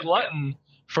a glutton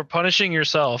for punishing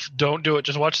yourself. Don't do it.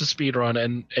 Just watch the speed run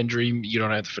and dream you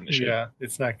don't have to finish it. Yeah,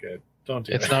 it's not good. Don't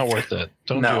do it. It's not worth it.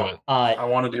 Don't do it. I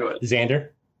want to do it. Xander,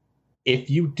 if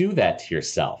you do that to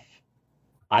yourself,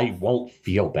 I won't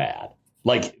feel bad.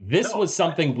 Like, this was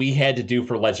something we had to do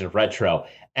for Legend of Retro.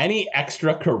 Any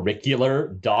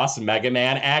extracurricular DOS Mega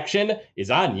Man action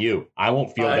is on you. I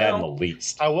won't feel bad in the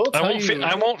least. I will tell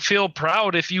I won't feel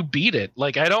proud if you beat it.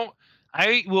 Like,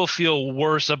 I will feel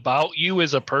worse about you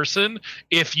as a person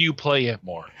if you play it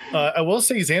more. I will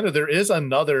say, Xander, there is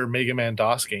another Mega Man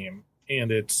DOS game,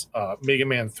 and it's Mega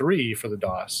Man 3 for the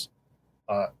DOS.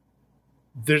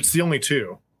 There's the only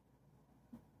two,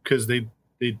 because they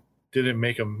didn't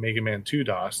make a Mega Man 2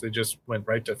 DOS. They just went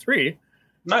right to 3.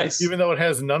 Nice. Even though it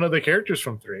has none of the characters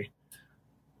from 3.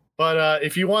 But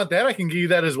if you want that, I can give you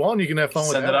that as well, and you can have fun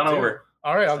with that. Send it on over.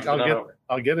 All right,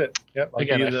 I'll get it. Yep.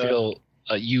 Again, I feel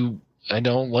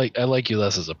I like you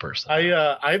less as a person.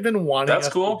 I've been wanting to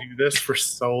do this for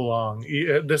so long.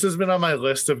 This has been on my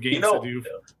list of games to do.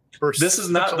 This is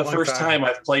not the first time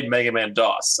I've played Mega Man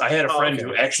DOS. I had a friend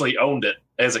who actually owned it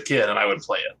as a kid, and I would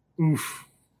play it. Oof.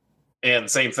 And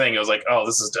same thing. It was like, oh,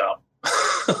 this is dumb.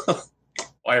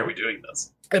 Why are we doing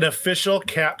this? An official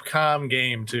Capcom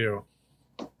game too.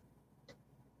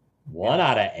 1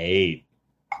 out of 8.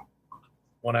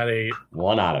 1 out of 8.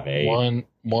 1 out of 8.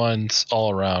 One's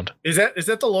all around. Is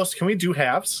that the lowest? Can we do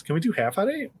halves? Can we do half out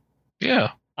of 8?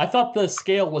 Yeah. I thought the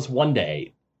scale was 1 to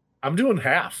 8. I'm doing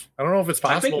half. I don't know if it's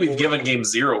possible. I think we've given game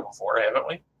 0 before, haven't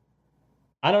we?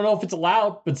 I don't know if it's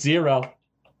allowed, but 0.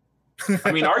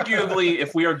 I mean, arguably,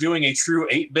 if we are doing a true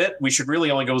 8-bit, we should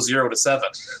really only go 0 to 7.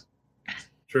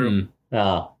 True.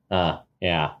 Yeah.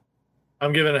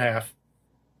 I'm giving it half.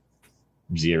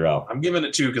 0. I'm giving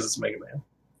it 2 because it's Mega Man.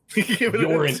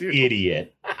 You're an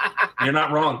idiot. You're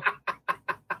not wrong.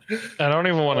 I don't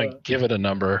even want to give it a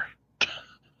number.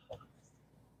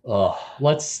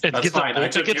 Let's. That's fine. I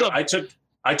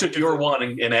took your 1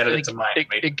 and added it to mine.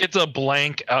 It gets a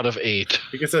blank out of 8.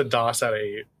 It gets a DOS out of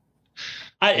 8.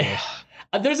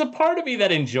 There's a part of me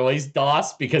that enjoys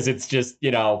DOS because it's just,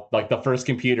 like the first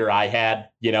computer I had,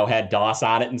 had DOS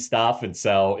on it and stuff. And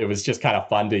so it was just kind of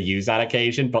fun to use on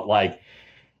occasion. But like,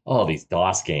 these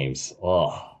DOS games.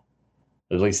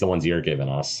 At least the ones you're giving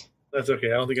us. That's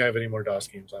okay. I don't think I have any more DOS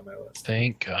games on my list.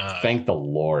 Thank God. Thank the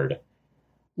Lord.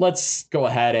 Let's go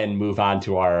ahead and move on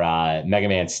to our Mega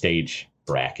Man stage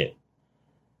bracket.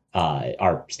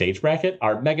 Our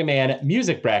Mega Man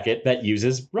music bracket that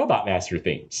uses Robot Master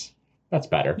themes. That's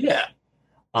better. Yeah.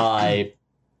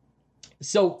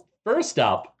 So first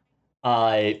up,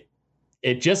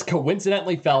 it just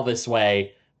coincidentally fell this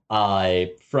way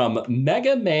from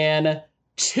Mega Man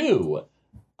 2,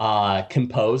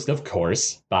 composed, of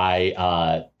course, by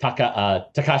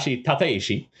Takashi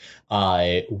Tateishi.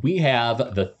 We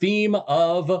have the theme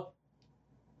of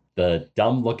the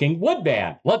dumb-looking wood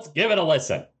band. Let's give it a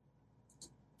listen.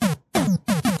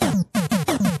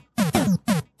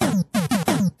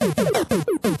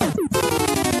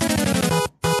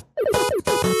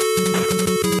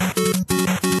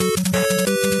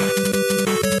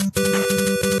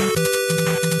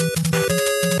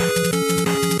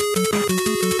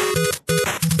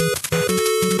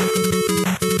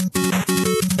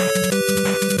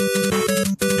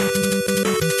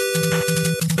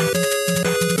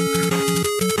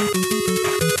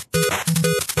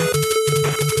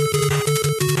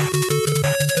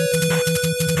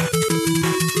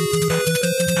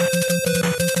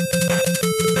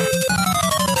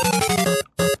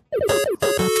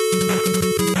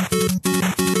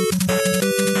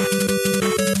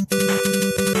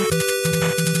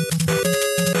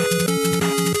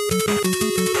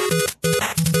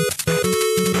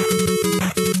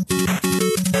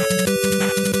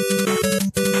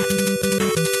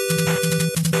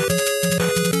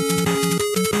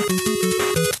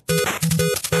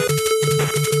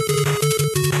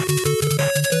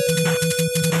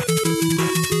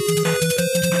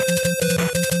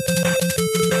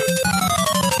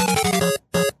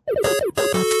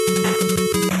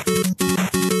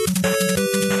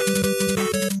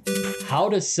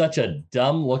 Such a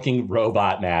dumb-looking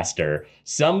robot master,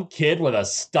 some kid with a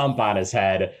stump on his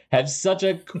head, have such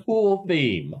a cool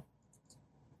theme.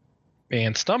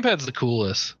 Man, Stumphead's the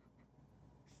coolest.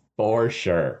 For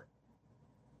sure.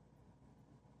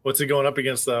 What's he going up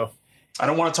against, though? I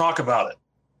don't want to talk about it.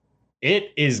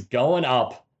 It is going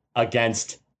up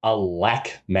against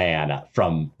Rockman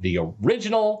from the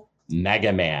original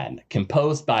Mega Man,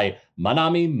 composed by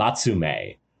Manami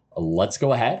Matsume. Let's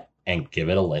go ahead and give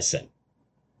it a listen.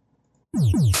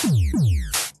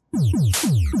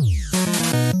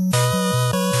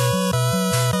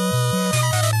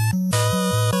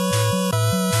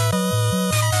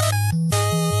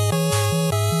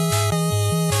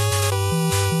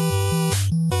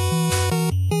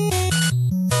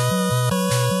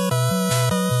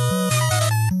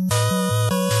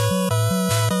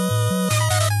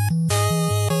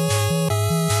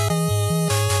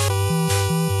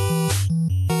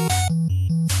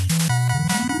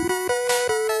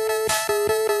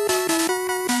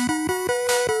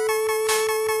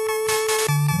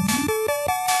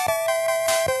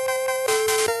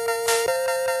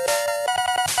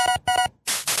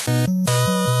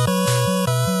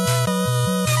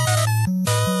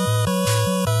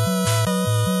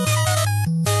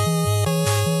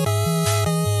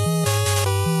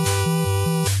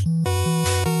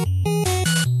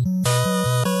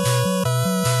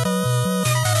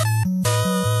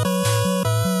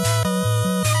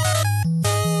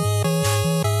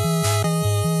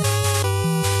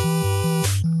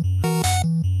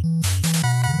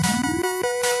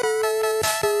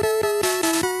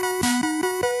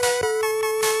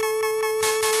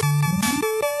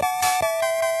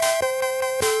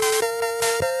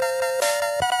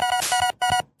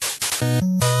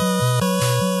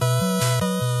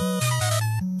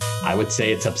 I would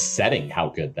say it's upsetting how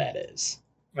good that is.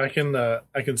 I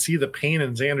can see the pain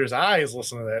in Xander's eyes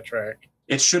listening to that track.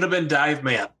 It should have been Dive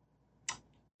Man.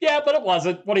 Yeah, but it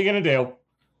wasn't. What are you going to do?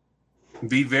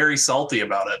 Be very salty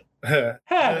about it.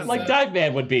 Like Dive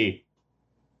Man would be.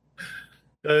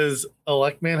 Does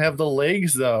Rockman have the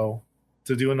legs, though,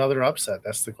 to do another upset?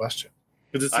 That's the question.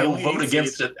 I will vote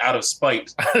against it out of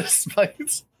spite. Out of spite?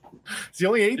 It's the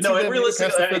only 8. No,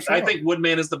 realistically, I think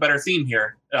Woodman is the better theme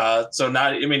here.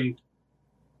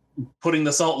 Putting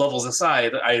the salt levels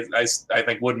aside, I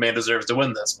think Woodman deserves to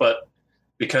win this. But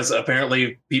because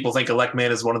apparently people think Rockman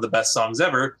is one of the best songs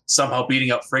ever, somehow beating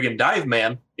up friggin' Dive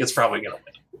Man, it's probably going to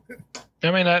win.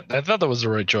 I mean, I thought that was the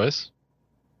right choice.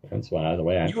 That's one out of the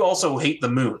way. You also hate the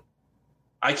moon.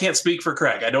 I can't speak for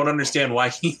Craig. I don't understand why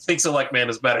he thinks Rockman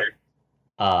is better.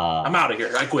 I'm out of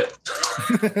here. I quit.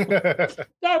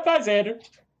 Bye, Xander.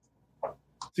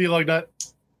 See you, Lugnut.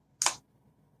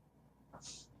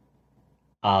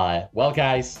 Well,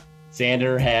 guys,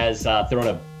 Xander has thrown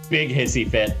a big hissy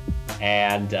fit,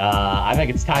 and I think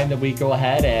it's time that we go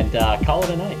ahead and call it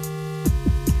a night.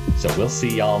 So we'll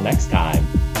see y'all next time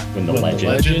when the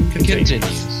legend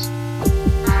continues.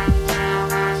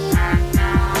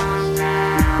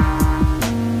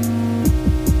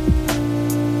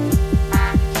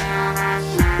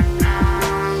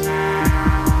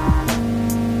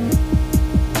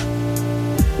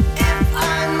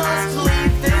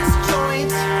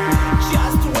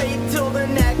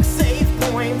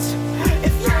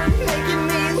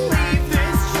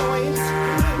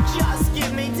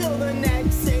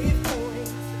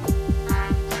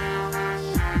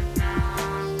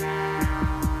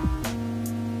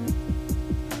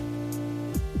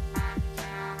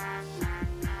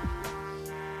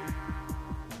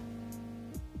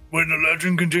 When the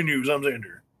legend continues, I'm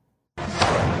Xander.